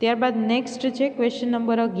 ત્યારબાદ નેક્સ્ટ છે ક્વેશ્ચન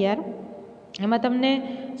નંબર 11. એમાં તમને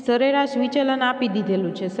સરેરાશ વિચલન આપી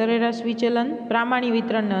દીધેલું છે. સરેરાશ વિચલન પ્રામાણ્ય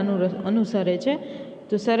વિતરણને અનુસરે છે.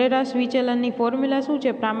 તો સરેરાશ વિચલનની ફોર્મ્યુલા શું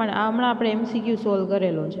છે? હમણાં આપણે MCQ સોલ્વ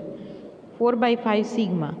કરેલો છે, 4/5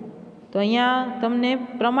 સિગ્મા. તો અહીંયા તમને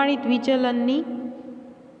પ્રમાણિત વિચલનની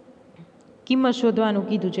કિંમત શોધવાનું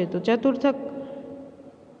કીધું છે. તો ચતુર્થક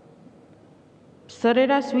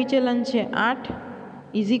સરેરાશ વિચલન છે 8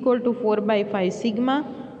 = 4/5 સિગ્મા.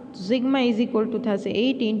 સિગ્મા = થશે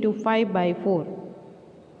 8 × 5/4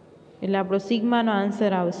 એટલે આપણો સિગ્માનો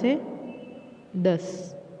આન્સર આવશે 10.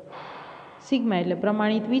 સિગ્મા એટલે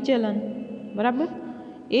પ્રમાણિત વિચલન. બરાબર.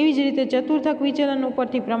 એવી જ રીતે ચતુર્થક વિચલન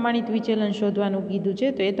ઉપરથી પ્રમાણિત વિચલન શોધવાનું કીધું છે.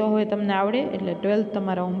 તો એ તો હવે તમને આવડે, એટલે 12th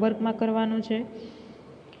તમારા હોમવર્કમાં કરવાનું છે.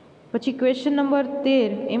 પછી ક્વેશ્ચન નંબર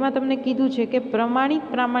 13, એમાં તમને કીધું છે કે પ્રમાણિત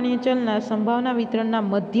પ્રામાણ્ય ચલના સંભાવના વિતરણના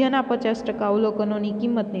મધ્યના 50% અવલોકનોની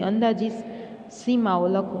કિંમતની અંદાજિત સીમાઓ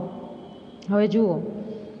લખો. હવે જુઓ,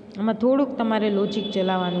 આમાં થોડુંક તમારે લોજિક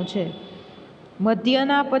ચલાવવાનું છે.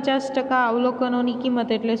 મધ્યના 50% અવલોકનોની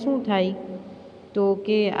કિંમત એટલે શું થાય? તો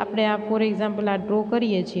કે આપણે આ ફોર એક્ઝામ્પલ આ ડ્રો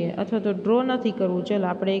કરીએ છીએ, અથવા તો ડ્રો નથી કરવું, ચલો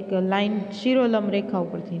આપણે એક લાઈન શિરોલંબ રેખા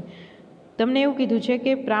ઉપરથી તમને એવું કીધું છે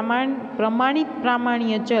કે પ્રમાણિત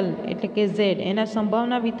પ્રામાણ્ય ચલ એટલે કે ઝેડ એના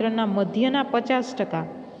સંભાવના વિતરણના મધ્યના 50%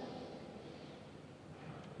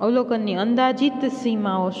 અવલોકનની અંદાજિત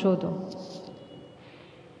સીમાઓ શોધો.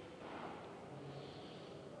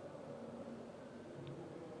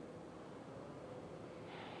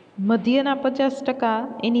 મધ્યના 50%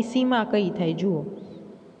 એની સીમા કઈ થાય? જુઓ,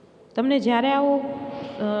 તમને જ્યારે આવો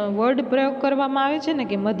વર્ડ પ્રયોગ કરવામાં આવે છે ને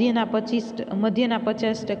કે મધ્યના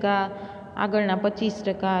 50%, આગળના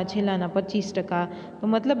 25%, છેલ્લાના 25%, તો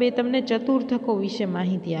મતલબ એ તમને ચતુર્થકો વિશે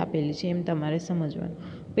માહિતી આપેલી છે એમ તમારે સમજવાનું.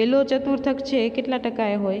 પહેલો ચતુર્થક છે એ કેટલા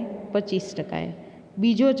ટકાએ હોય? 25%.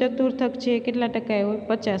 બીજો ચતુર્થક છે એ કેટલા ટકાએ હોય?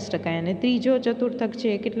 50%. અને ત્રીજો ચતુર્થક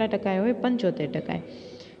છે એ કેટલા ટકાએ હોય? 75%.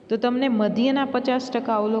 તો તમને મધ્યના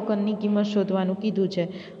 50% અવલોકનની કિંમત શોધવાનું કીધું છે.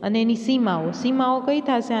 અને એની સીમાઓ કઈ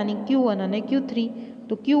થશે આની? Q1 અને Q3.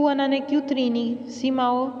 તો Q1 અને Q3ની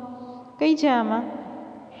સીમાઓ કઈ છે આમાં?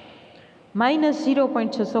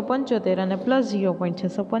 -0.675 અને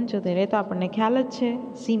 +0.675. એ તો આપણને ખ્યાલ જ છે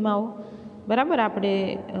સીમાઓ, બરાબર. આપણે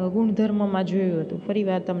ગુણધર્મમાં જોયું હતું, ફરી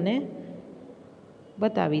વાર તમને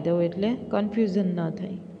બતાવી દઉં એટલે કન્ફ્યુઝન ન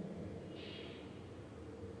થાય.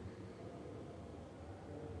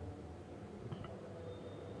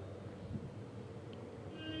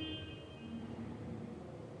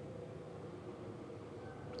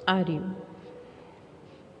 આ રહ્યું,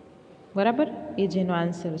 બરાબર, એ જેનો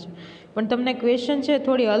આન્સર છે. પણ તમને ક્વેશ્ચન છે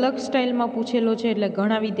થોડી અલગ સ્ટાઇલમાં પૂછેલો છે એટલે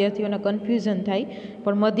ઘણા વિદ્યાર્થીઓને કન્ફ્યુઝન થાય.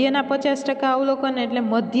 પણ મધ્યના 50% અવલોકન એટલે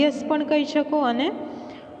મધ્યસ્થ પણ કહી શકો અને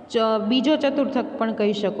બીજો ચતુર્થક પણ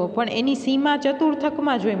કહી શકો, પણ એની સીમા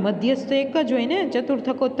ચતુર્થકમાં જ હોય. મધ્યસ્થ તો એક જ હોય ને,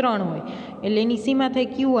 ચતુર્થકો 3 હોય, એટલે એની સીમા થાય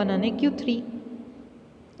Q1 અને Q3.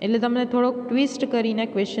 એટલે તમને થોડોક ટ્વિસ્ટ કરીને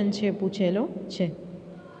ક્વેશ્ચન છે પૂછેલો છે.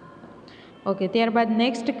 ઓકે, ત્યારબાદ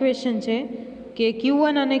નેક્સ્ટ ક્વેશ્ચન છે કે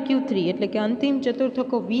Q1 અને Q3 એટલે કે અંતિમ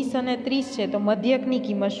ચતુર્થકો 20 અને 30 છે, તો મધ્યકની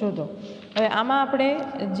કિંમત શોધો. હવે આમાં આપણે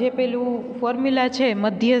જે પેલું ફોર્મ્યુલા છે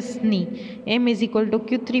મધ્યસ્થની,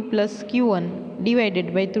 m=Q3 + Q1 /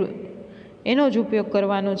 3, એનો જ ઉપયોગ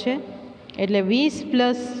કરવાનો છે. એટલે 20 +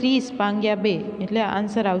 30 ભાગ્યા 2 એટલે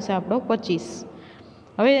આન્સર આવશે આપણો 25.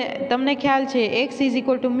 હવે તમને ખ્યાલ છે x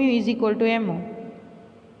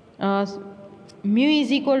μ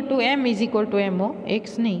m x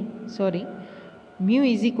નહીં, સોરી, μ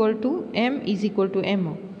m m.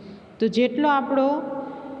 તો જેટલો આપણો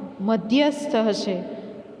મધ્યસ્થ હશે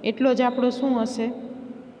એટલો જ આપણો શું હશે?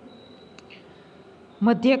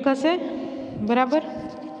 મધ્યક હશે, બરાબર.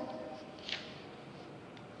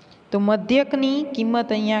 તો મધ્યકની કિંમત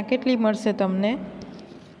અહીંયા કેટલી મળશે તમને?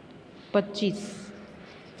 25.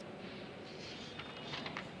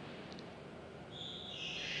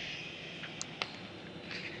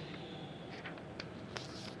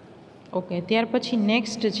 ઓકે, ત્યાર પછી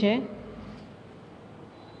નેક્સ્ટ છે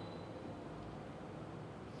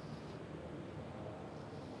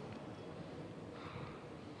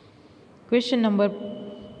ક્વેશ્ચન નંબર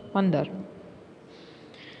 15.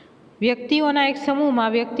 વ્યક્તિઓના એક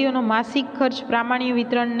સમૂહમાં વ્યક્તિઓનો માસિક ખર્ચ પ્રામાણ્ય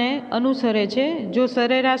વિતરણને અનુસરે છે. જો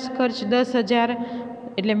સરેરાશ ખર્ચ 10,000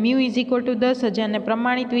 એટલે μ = 10,000 ને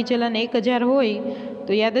પ્રમાણિત વિચલન 1,000 હોય,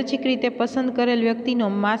 તો યાદચ્છિક રીતે પસંદ કરેલ વ્યક્તિનો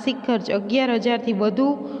માસિક ખર્ચ 11,000થી વધુ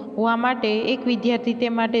હોવા માટે એક વિદ્યાર્થી તે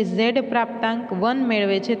માટે ઝેડ પ્રાપ્તાંક 1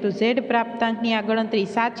 મેળવે છે. તો ઝેડ પ્રાપ્તાંકની આ ગણતરી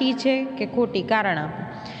સાચી છે કે ખોટી? કારણ આપો.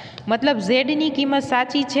 મતલબ ઝેડની કિંમત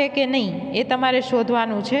સાચી છે કે નહીં એ તમારે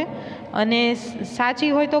શોધવાનું છે. અને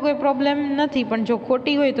સાચી હોય તો કોઈ પ્રોબ્લેમ નથી, પણ જો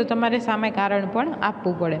ખોટી હોય તો તમારે સામે કારણ પણ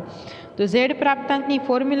આપવું પડે. તો ઝેડ પ્રાપ્તાંકની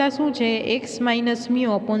ફોર્મ્યુલા શું છે? x - μ /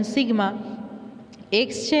 x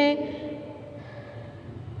છે,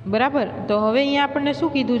 બરાબર. તો હવે અહીંયા આપણને શું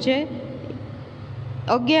કીધું છે?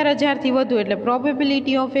 11,000થી વધુ એટલે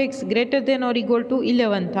પ્રોબેબિલિટી ઓફ x > >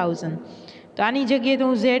 11,000. તો આની જગ્યાએ તો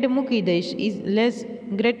હું ઝેડ મૂકી દઈશ, >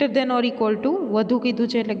 વધુ કીધું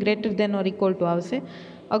છે એટલે > આવશે.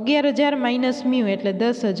 11,000 - μ એટલે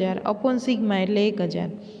 10,000 / σ એટલે 1,000.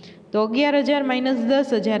 તો 11,000 -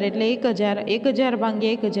 10,000 એટલે 1,000, 1,000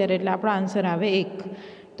 ભાગ્યા 1,000 એટલે આપણો આન્સર આવે 1.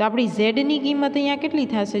 તો આપણી ઝેડની કિંમત અહીંયા કેટલી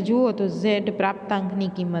થશે? જુઓ તો ઝેડ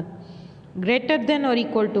પ્રાપ્તાંકની કિંમત > >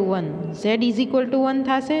 1. ઝેડ = 1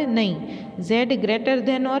 થશે? નહીં, ઝેડ > =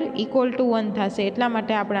 1 થશે. એટલા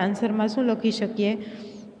માટે આપણે આન્સરમાં શું લખી શકીએ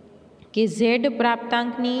કે ઝેડ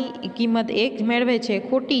પ્રાપ્તાંકની કિંમત 1 મેળવે છે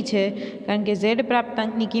ખોટી છે, કારણ કે ઝેડ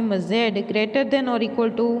પ્રાપ્તાંકની કિંમત z > >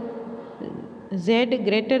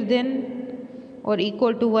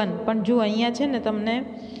 1. પણ જો અહીંયા છે ને તમને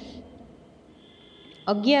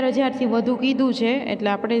 11,000થી વધુ કીધું છે એટલે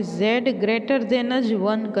આપણે ઝેડ ગ્રેટર દેન જ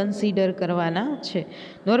 1 કન્સિડર કરવાના છે.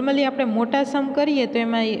 નોર્મલી આપણે મોટા સમ કરીએ તો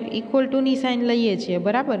એમાં ઇક્વલ ટુની સાઇન લઈએ છીએ,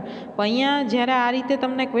 બરાબર. પણ અહીંયા જ્યારે આ રીતે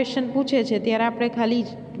તમને ક્વેશ્ચન પૂછે છે ત્યારે આપણે ખાલી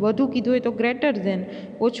વધુ કીધું હોય તો ગ્રેટર દેન,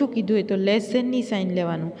 ઓછું કીધું હોય તો લેસ દેનની સાઇન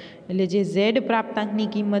લેવાનું. એટલે જે ઝેડ પ્રાપ્તાંકની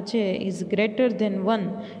કિંમત છે ઇઝ ગ્રેટર દેન 1,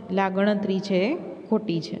 એટલે આ ગણતરી છે એ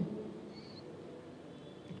ખોટી છે.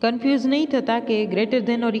 કન્ફ્યુઝ નહીં થતા કે greater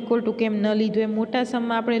than or equal to કેમ ન લીધું, એ મોટા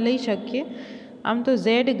સમમાં આપણે લઈ શકીએ. આમ તો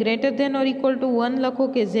Z greater than or equal to 1 લખો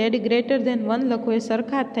કે ઝેડ ગ્રેટર ધેન 1 લખો એ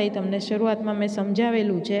સરખા જ થાય, તમને શરૂઆતમાં મેં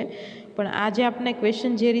સમજાવેલું છે. પણ આજે આપણે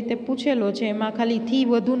ક્વેશ્ચન જે રીતે પૂછેલો છે એમાં ખાલી થી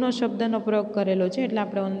વધુનો શબ્દનો પ્રયોગ કરેલો છે, એટલે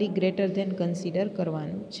આપણે ઓનલી ગ્રેટર ધેન કન્સિડર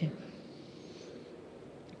કરવાનું છે.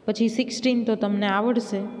 પછી 16 તો તમને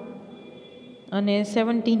આવડશે અને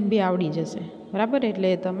 17 બી આવડી જશે, બરાબર. એટલે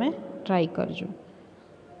તમે ટ્રાય કરજો.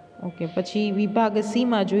 ઓકે, પછી વિભાગ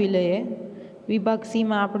સીમાં જોઈ લઈએ. વિભાગ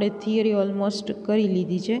સીમાં આપણે થિયરી ઓલમોસ્ટ કરી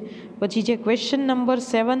લીધી છે. પછી જે ક્વેશ્ચન નંબર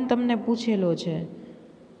 7 તમને પૂછેલો છે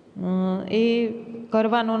એ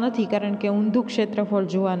કરવાનો નથી, કારણ કે ઊંધું ક્ષેત્રફળ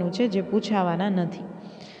જોવાનું છે, જે પૂછાવાના નથી.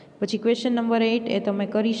 પછી ક્વેશ્ચન નંબર 8 એ તમે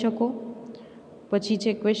કરી શકો. પછી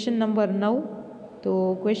છે ક્વેશ્ચન નંબર 9, તો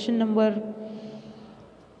ક્વેશ્ચન નંબર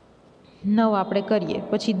 9 આપણે કરીએ.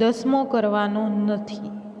 પછી 10મો કરવાનો નથી,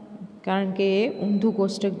 કારણ કે એ ઊંધું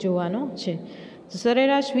કોષ્ટક જોવાનો છે.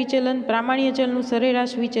 સરેરાશ વિચલન, પ્રામાણ્ય ચલનું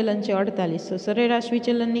સરેરાશ વિચલન છે 48. તો સરેરાશ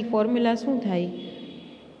વિચલનની ફોર્મ્યુલા શું થાય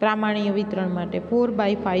પ્રામાણ્ય વિતરણ માટે?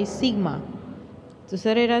 4/5 સિગ્મા. તો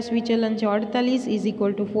સરેરાશ વિચલન છે 48 ઇઝ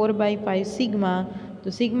ઇક્વલ ટુ 4/5 સિગ્મા. તો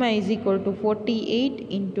sigma is equal to 48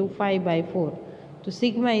 into 5/4. તો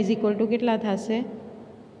સિગ્મા ઇઝ ઇક્વલ ટુ કેટલા થશે?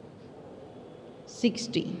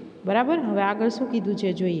 60, બરાબર. હવે આગળ શું કીધું છે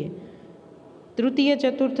જોઈએ. તૃતીય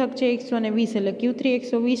ચતુર્થક છે 120, એટલે Q3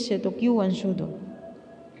 120 છે, તો Q1 શોધો.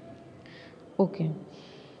 ઓકે,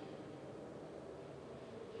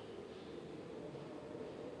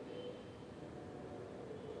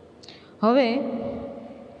 હવે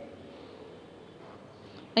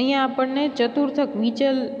અહીંયા આપણને ચતુર્થક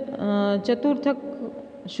ચતુર્થક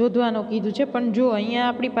શોધવાનું કીધું છે. પણ જો અહીંયા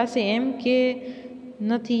આપણી પાસે એમ કે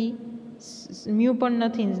નથી, મ્યુ પણ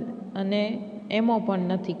નથી અને એમઓ પણ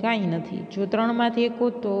નથી, કાંઈ નથી. જો 3માંથી એક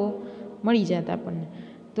હોત તો મળી જાત આપણને.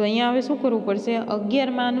 તો અહીંયા હવે શું કરવું પડશે?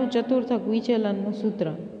 11માનું ચતુર્થક વિચલનનું સૂત્ર,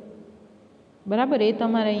 બરાબર, એ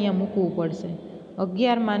તમારે અહીંયા મૂકવું પડશે.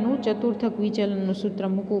 11માનું ચતુર્થક વિચલનનું સૂત્ર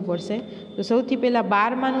મૂકવું પડશે. તો સૌથી પહેલાં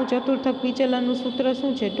 12માનું ચતુર્થક વિચલનનું સૂત્ર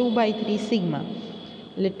શું છે? 2/3 સિગ્મા.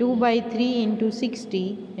 એટલે 2/3 ઇન્ટુ 60,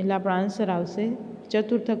 એટલે આપણો આન્સર આવશે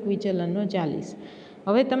ચતુર્થક વિચલનનો 40.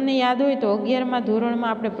 હવે તમને યાદ હોય તો 11મા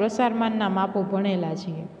ધોરણમાં આપણે પ્રસારમાનના માપો ભણેલા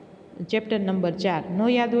છીએ, ચેપ્ટર નંબર 4. ન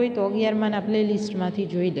યાદ હોય તો 11માના પ્લેલિસ્ટમાંથી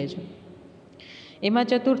જોઈ લેજો. એમાં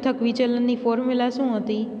ચતુર્થક વિચલનની ફોર્મ્યુલા શું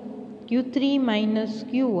હતી? Q3 minus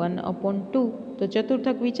Q1 upon 2. તો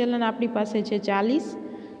ચતુર્થક વિચલન આપણી પાસે છે 40,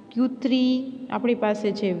 Q3 આપણી પાસે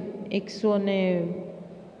છે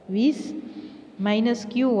 120 માઇનસ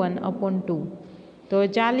Q1 અપોન 2. તો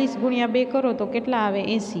 40 ગુણ્યા 2 કરો તો કેટલા આવે?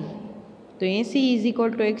 80. તો 80 is equal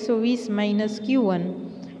to 120 minus Q1.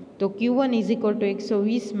 તો Q1 is equal to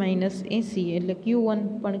 120 minus 80, એટલે Q1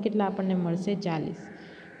 પણ કેટલા આપણને મળશે? 40.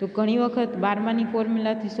 તો ઘણી વખત 12માની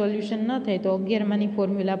ફોર્મ્યુલાથી સોલ્યુશન ન થાય તો 11માની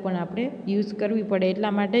ફોર્મ્યુલા પણ આપણે યુઝ કરવી પડે.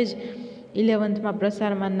 એટલા માટે જ 11થમાં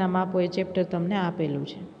પ્રસારમાનના માપો એ ચેપ્ટર તમને આપેલું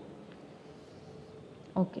છે.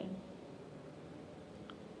 ઓકે,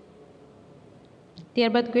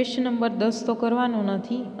 ત્યારબાદ ક્વેશ્ચન નંબર 10 તો કરવાનો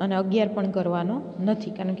નથી અને 11 પણ કરવાનો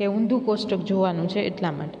નથી, કારણ કે ઊંધું કોષ્ટક જોવાનું છે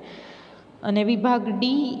એટલા માટે. અને વિભાગ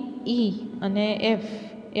ડી, ઈ અને એફ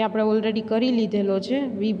એ આપણે ઓલરેડી કરી લીધેલો છે.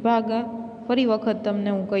 વિભાગ ફરી વખત તમને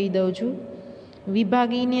હું કહી દઉં છું. વિભાગ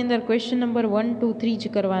ઈની અંદર ક્વેશ્ચન નંબર 1, 2, 3 જ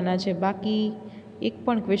કરવાના છે, બાકી એક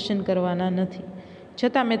પણ ક્વેશ્ચન કરવાના નથી.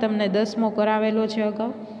 છતાં મેં તમને 10મો કરાવેલો છે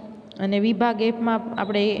અગાઉ. અને વિભાગ એફમાં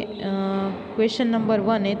આપણે ક્વેશ્ચન નંબર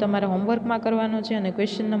 1 એ તમારે હોમવર્કમાં કરવાનો છે, અને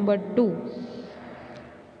ક્વેશ્ચન નંબર 2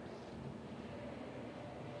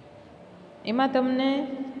 એમાં તમને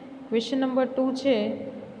ક્વેશ્ચન નંબર 2 છે.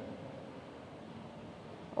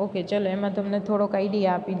 ઓકે, ચલો એમાં તમને થોડોક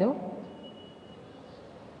આઈડિયા આપી દઉં.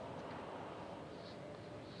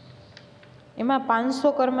 એમાં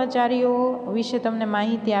 500 કર્મચારીઓ વિશે તમને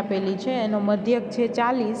માહિતી આપેલી છે. એનો મધ્યક છે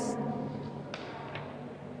 40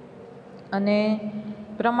 અને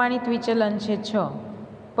પ્રમાણિત વિચલન છે 6.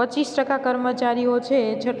 25% કર્મચારીઓ છે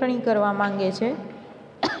એ છટણી કરવા માંગે છે.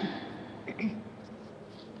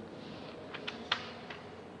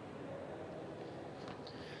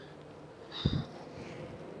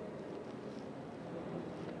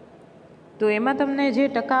 તો એમાં તમને જે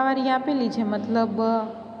ટકાવારી આપેલી છે, મતલબ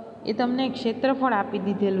એ તમને ક્ષેત્રફળ આપી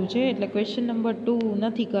દીધેલું છે, એટલે ક્વેશ્ચન નંબર 2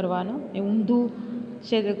 નથી કરવાનો. એ ઊંધું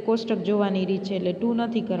છે, કોષ્ટક જોવાની રીત છે, એટલે 2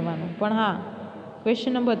 નથી કરવાનું. પણ હા,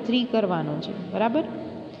 ક્વેશ્ચન નંબર 3 કરવાનો છે. બરાબર,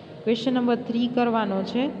 ક્વેશ્ચન નંબર 3 કરવાનો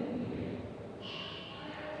છે.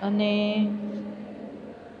 અને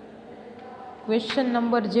ક્વેશ્ચન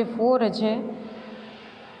નંબર જે 4 છે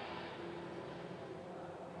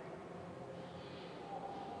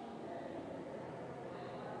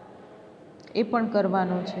એ પણ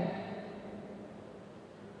કરવાનો છે.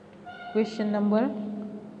 ક્વેશ્ચન નંબર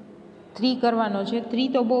 3 કરવાનો છે. 3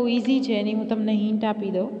 તો બહુ ઇઝી છે, એની હું તમને હિન્ટ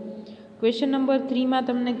આપી દઉં. ક્વેશ્ચન નંબર 3માં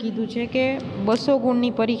તમને કીધું છે કે 200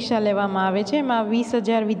 ગુણની પરીક્ષા લેવામાં આવે છે. એમાં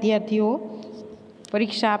 20,000 વિદ્યાર્થીઓ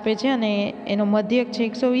પરીક્ષા આપે છે અને એનો મધ્યક છે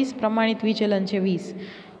 120, પ્રમાણિત વિચલન છે 20.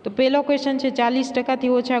 તો પહેલો ક્વેશ્ચન છે 40%થી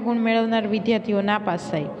ઓછા ગુણ મેળવનાર વિદ્યાર્થીઓ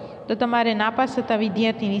નાપાસ થાય. તો તમારે નાપાસ થતા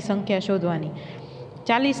વિદ્યાર્થીની સંખ્યા શોધવાની.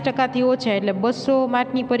 40%થી ઓછા એટલે 200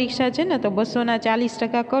 માર્કની પરીક્ષા છે ને, તો 200ના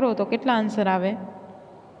 40% કરો તો કેટલા આન્સર આવે?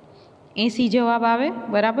 80 જવાબ આવે.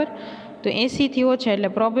 બરાબર, તો 80થી ઓછા એટલે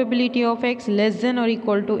probability of x less than or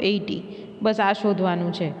equal to 80. બસ આ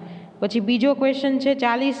શોધવાનું છે. પછી બીજો ક્વેશ્ચન છે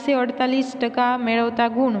 40થી 48% મેળવતા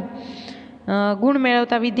ગુણ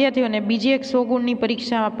મેળવતા વિદ્યાર્થીઓને બીજી એક 100 ગુણની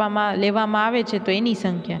પરીક્ષા લેવામાં આવે છે, તો એની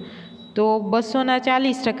સંખ્યા. તો 200ના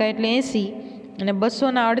 40% એટલે 80 અને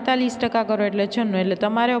 200ના 48% કરો એટલે 96. એટલે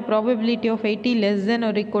તમારે probability of 80 less than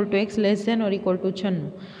or equal to x less than or equal to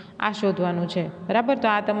 96 આ શોધવાનું છે. બરાબર, તો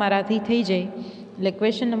આ તમારાથી થઈ જાય. એટલે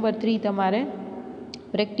ક્વેશ્ચન નંબર 3 તમારે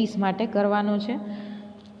પ્રેક્ટિસ માટે કરવાનો છે.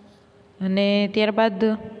 અને ત્યારબાદ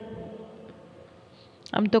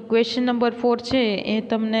આમ તો ક્વેશ્ચન નંબર 4 છે એ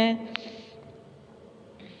તમને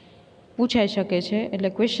પૂછાઈ શકે છે, એટલે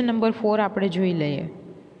ક્વેશ્ચન નંબર 4 આપણે જોઈ લઈએ.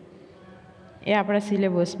 એ આપણા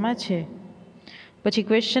સિલેબસમાં છે. પછી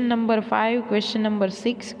question number 5, question number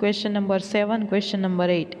 6, question number 7, question number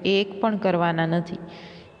 8 એ એક પણ કરવાના નથી.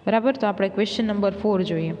 બરાબર, તો આપણે ક્વેશ્ચન નંબર 4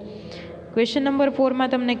 જોઈએ. ક્વેશ્ચન નંબર 4માં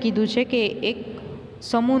તમને કીધું છે કે એક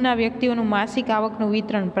સમૂહના વ્યક્તિઓનું માસિક આવકનું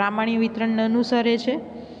વિતરણ પ્રામાણિક વિતરણને અનુસરે છે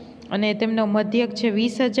અને તેમનો મધ્યક છે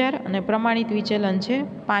 20,000 અને પ્રમાણિત વિચલન છે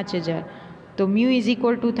 5,000. તો મ્યુ ઇઝ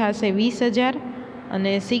ઇક્વલ ટુ થશે 20,000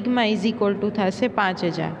 અને સિગ્મા ઇઝ ઇક્વલ ટુ થશે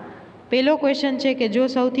 5,000. પહેલો ક્વેશ્ચન છે કે જો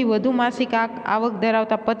સૌથી વધુ માસિક આવક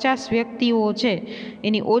ધરાવતા 50 વ્યક્તિઓ છે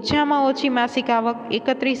એની ઓછામાં ઓછી માસિક આવક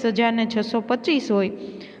 31,625 હોય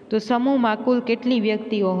તો સમૂહમાં કુલ કેટલી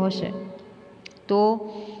વ્યક્તિઓ હશે? તો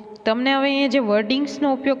તમને હવે અહીંયા જે વર્ડિંગ્સનો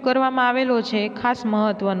ઉપયોગ કરવામાં આવેલો છે એ ખાસ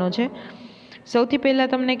મહત્ત્વનો છે. સૌથી પહેલાં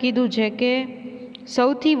તમને કીધું છે કે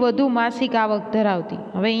સૌથી વધુ માસિક આવક ધરાવતી.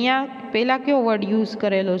 હવે અહીંયા પહેલાં કયો વર્ડ યુઝ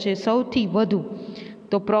કરેલો છે? સૌથી વધુ.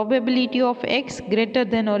 તો probability of x greater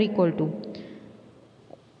than or equal to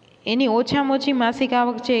એની ઓછામાં ઓછી માસિક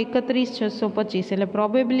આવક છે 31,625 એટલે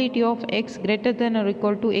probability of x greater than or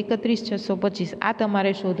equal to 31,625 આ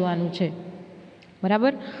તમારે શોધવાનું છે.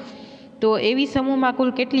 બરાબર, તો એવી સમૂહમાં કુલ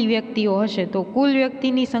કેટલી વ્યક્તિઓ હશે? તો કુલ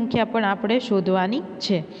વ્યક્તિની સંખ્યા પણ આપણે શોધવાની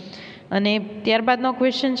છે. અને ત્યારબાદનો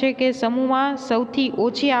ક્વેશ્ચન છે કે સમૂહમાં સૌથી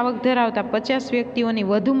ઓછી આવક ધરાવતા 50 વ્યક્તિઓની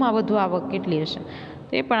વધુમાં વધુ આવક કેટલી હશે?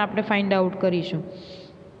 તે પણ આપણે ફાઇન્ડ આઉટ કરીશું.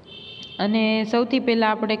 અને સૌથી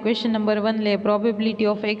પહેલાં આપણે ક્વેશ્ચન નંબર 1 લે probability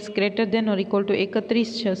of x greater than or equal to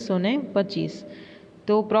 31,625.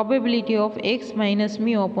 તો probability of x minus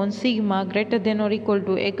mu upon sigma greater than or equal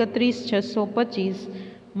to 31,625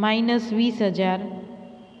 minus 20,000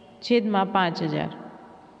 છેદમાં 5,000.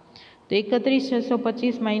 તો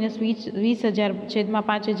 31,625 માઇનસ 20,000 છેદમાં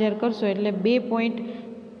 5,000 કરશો એટલે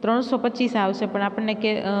 2.325 આવશે. પણ આપણને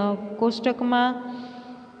કે કોષ્ટકમાં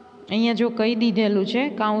અહીંયા જો કહી દીધેલું છે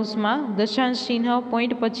કાઉન્સમાં દશાંશ ચિહ્ન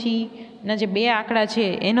પોઈન્ટ પછીના જે 2 આંકડા છે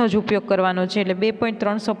એનો જ ઉપયોગ કરવાનો છે, એટલે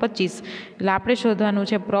 2.325. એટલે આપણે શોધવાનું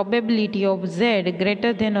છે probability of z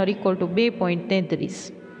greater than or equal to 2.33.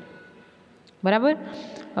 બરાબર,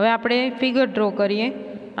 હવે આપણે ફિગર ડ્રો કરીએ.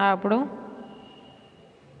 આ આપણો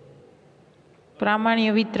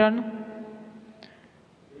પ્રામાણ્ય વિતરણ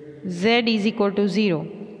z ઇઝ ઇક્વલ ટુ 0.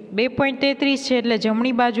 2.33 છે એટલે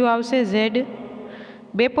જમણી બાજુ આવશે z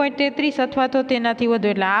 2.33 અથવા તો તેનાથી વધુ.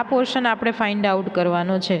 એટલે આ પોર્શન આપણે ફાઇન્ડ આઉટ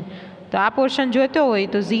કરવાનો છે. તો આ પોર્શન જોઈતો હોય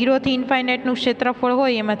તો 0થી ઇન્ફાઇનાઇટનું ક્ષેત્રફળ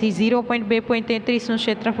હોય એમાંથી 0.2.33નું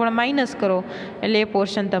ક્ષેત્રફળ માઇનસ કરો એટલે એ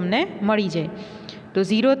પોર્શન તમને મળી જાય. તો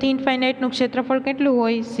 0થી ઇન્ફાઇનાઇટનું ક્ષેત્રફળ કેટલું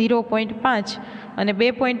હોય? 0.5 અને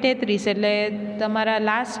 2.33 એટલે તમારા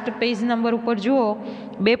લાસ્ટ પેજ નંબર ઉપર જુઓ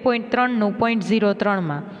 2.3નું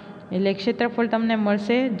 0.03માં એટલે ક્ષેત્રફળ તમને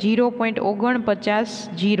મળશે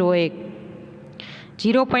 0.4901.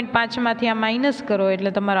 0.5માંથી આ માઇનસ કરો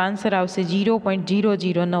એટલે તમારો આન્સર આવશે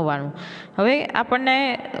 0.0099. હવે આપણને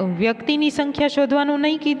વ્યક્તિની સંખ્યા શોધવાનું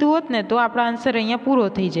નહીં કીધું હોત ને તો આપણો આન્સર અહીંયા પૂરો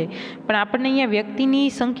થઈ જાય, પણ આપણને અહીંયા વ્યક્તિની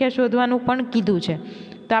સંખ્યા શોધવાનું પણ કીધું છે.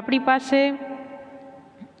 તો આપણી પાસે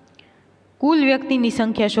કુલ વ્યક્તિની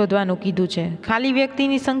સંખ્યા શોધવાનું કીધું છે. ખાલી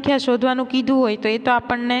વ્યક્તિની સંખ્યા શોધવાનું કીધું હોય તો એ તો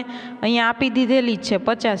આપણને અહીંયા આપી દીધેલી જ છે,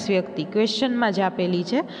 50 વ્યક્તિ ક્વેશ્ચનમાં જ આપેલી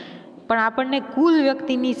છે. પણ આપણને કુલ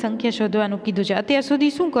વ્યક્તિની સંખ્યા શોધવાનું કીધું છે. અત્યાર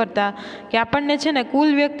સુધી શું કરતા કે આપણને છે ને કુલ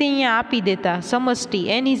વ્યક્તિ અહીંયા આપી દેતા, સમષ્ટિ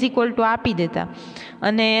n આપી દેતા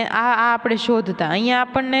અને આ આપણે શોધતા. અહીંયા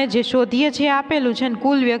આપણને જે શોધીએ છીએ આપેલું છે ને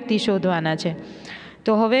કુલ વ્યક્તિ શોધવાના છે.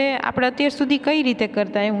 તો હવે આપણે અત્યાર સુધી કઈ રીતે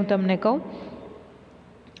કરતા એ હું તમને કહું.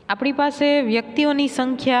 આપણી પાસે વ્યક્તિઓની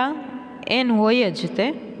સંખ્યા n હોય જ તે,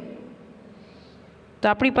 તો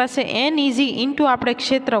આપણી પાસે n ઇન્ટુ આપણે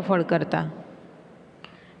ક્ષેત્રફળ કરતા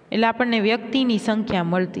એટલે આપણને વ્યક્તિની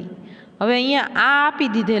સંખ્યા મળતી. હવે અહીંયા આ આપી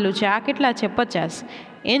દીધેલું છે, આ કેટલા છે 50,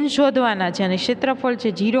 n શોધવાના છે અને ક્ષેત્રફળ છે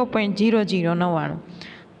 0.0099.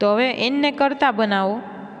 તો હવે n કરતા બનાવો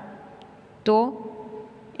તો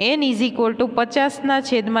n =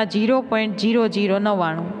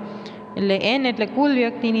 50/0.0099 એટલે n એટલે કુલ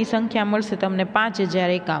વ્યક્તિની સંખ્યા મળશે તમને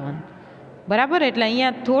 5051. બરાબર. એટલે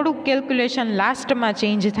અહીંયા થોડુંક કેલ્ક્યુલેશન લાસ્ટમાં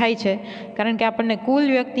ચેન્જ થાય છે કારણ કે આપણને કુલ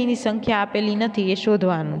વ્યક્તિની સંખ્યા આપેલી નથી, એ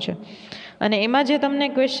શોધવાનું છે. અને એમાં જે તમને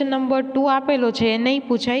ક્વેશ્ચન નંબર 2 આપેલો છે એ નહીં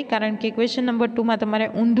પૂછાય કારણ કે ક્વેશ્ચન નંબર 2માં તમારે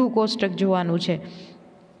ઊંધું કોષ્ટક જોવાનું છે.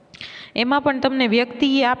 એમાં પણ તમને વ્યક્તિ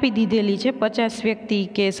આપી દીધેલી છે, 50 વ્યક્તિ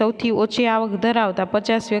કે સૌથી ઓછી આવક ધરાવતા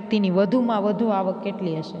 50 વ્યક્તિની વધુમાં વધુ આવક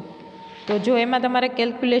કેટલી હશે. તો જો એમાં તમારે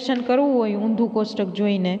કેલ્ક્યુલેશન કરવું હોય ઊંધું કોષ્ટક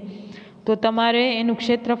જોઈને તો તમારે એનું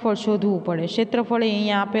ક્ષેત્રફળ શોધવું પડે. ક્ષેત્રફળ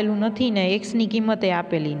અહીંયા આપેલું નથી ને એક્સની કિંમત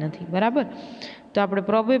આપેલી નથી. બરાબર. તો આપણે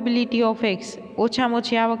પ્રોબેબિલિટી ઓફ એક્સ ઓછામાં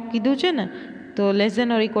ઓછી આવક કીધું છે ને, તો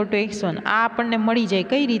 <= x1 આ આપણને મળી જાય.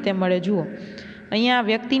 કઈ રીતે મળે જુઓ. અહીંયા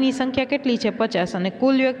વ્યક્તિની સંખ્યા કેટલી છે 50 અને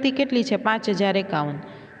કુલ વ્યક્તિ કેટલી છે 5051.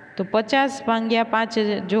 તો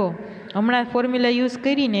 50/5000 જો હમણાં ફોર્મ્યુલા યુઝ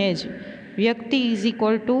કરીને જ વ્યક્તિ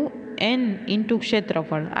n ઇન્ટુ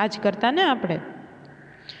ક્ષેત્રફળ આ જ કરતા ને આપણે.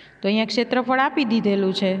 તો અહીંયા ક્ષેત્રફળ આપી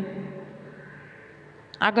દીધેલું છે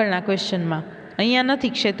આગળના ક્વેશ્ચનમાં, અહીંયા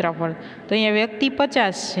નથી ક્ષેત્રફળ. તો અહીંયા વ્યક્તિ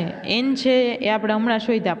 50 છે, n છે એ આપણે હમણાં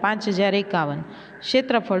શોધ્યા 5051,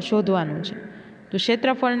 ક્ષેત્રફળ શોધવાનું છે. તો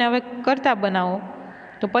ક્ષેત્રફળને હવે કરતા બનાવો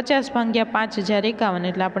તો 50/5051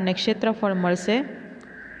 એટલે આપણને ક્ષેત્રફળ મળશે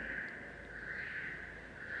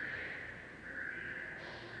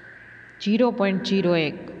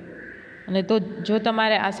 0.01. અને તો જો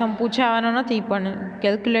તમારે આ સમ પૂછાવાનો નથી પણ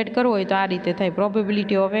કેલ્ક્યુલેટ કરવો હોય તો આ રીતે થાય.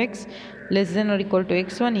 Probability of x <=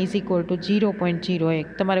 x1 = 0.01.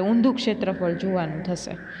 તમારે ઊંધું ક્ષેત્રફળ જોવાનું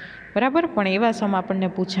થશે. બરાબર. પણ એવા સમ આપણને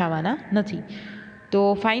પૂછાવાના નથી. તો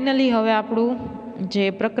ફાઇનલી હવે આપણું જે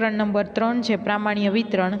પ્રકરણ નંબર 3 છે પ્રામાણ્ય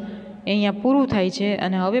વિતરણ એ અહીંયા પૂરું થાય છે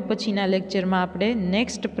અને હવે પછીના લેક્ચરમાં આપણે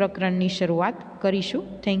નેક્સ્ટ પ્રકરણની શરૂઆત કરીશું.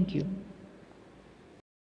 Thank you.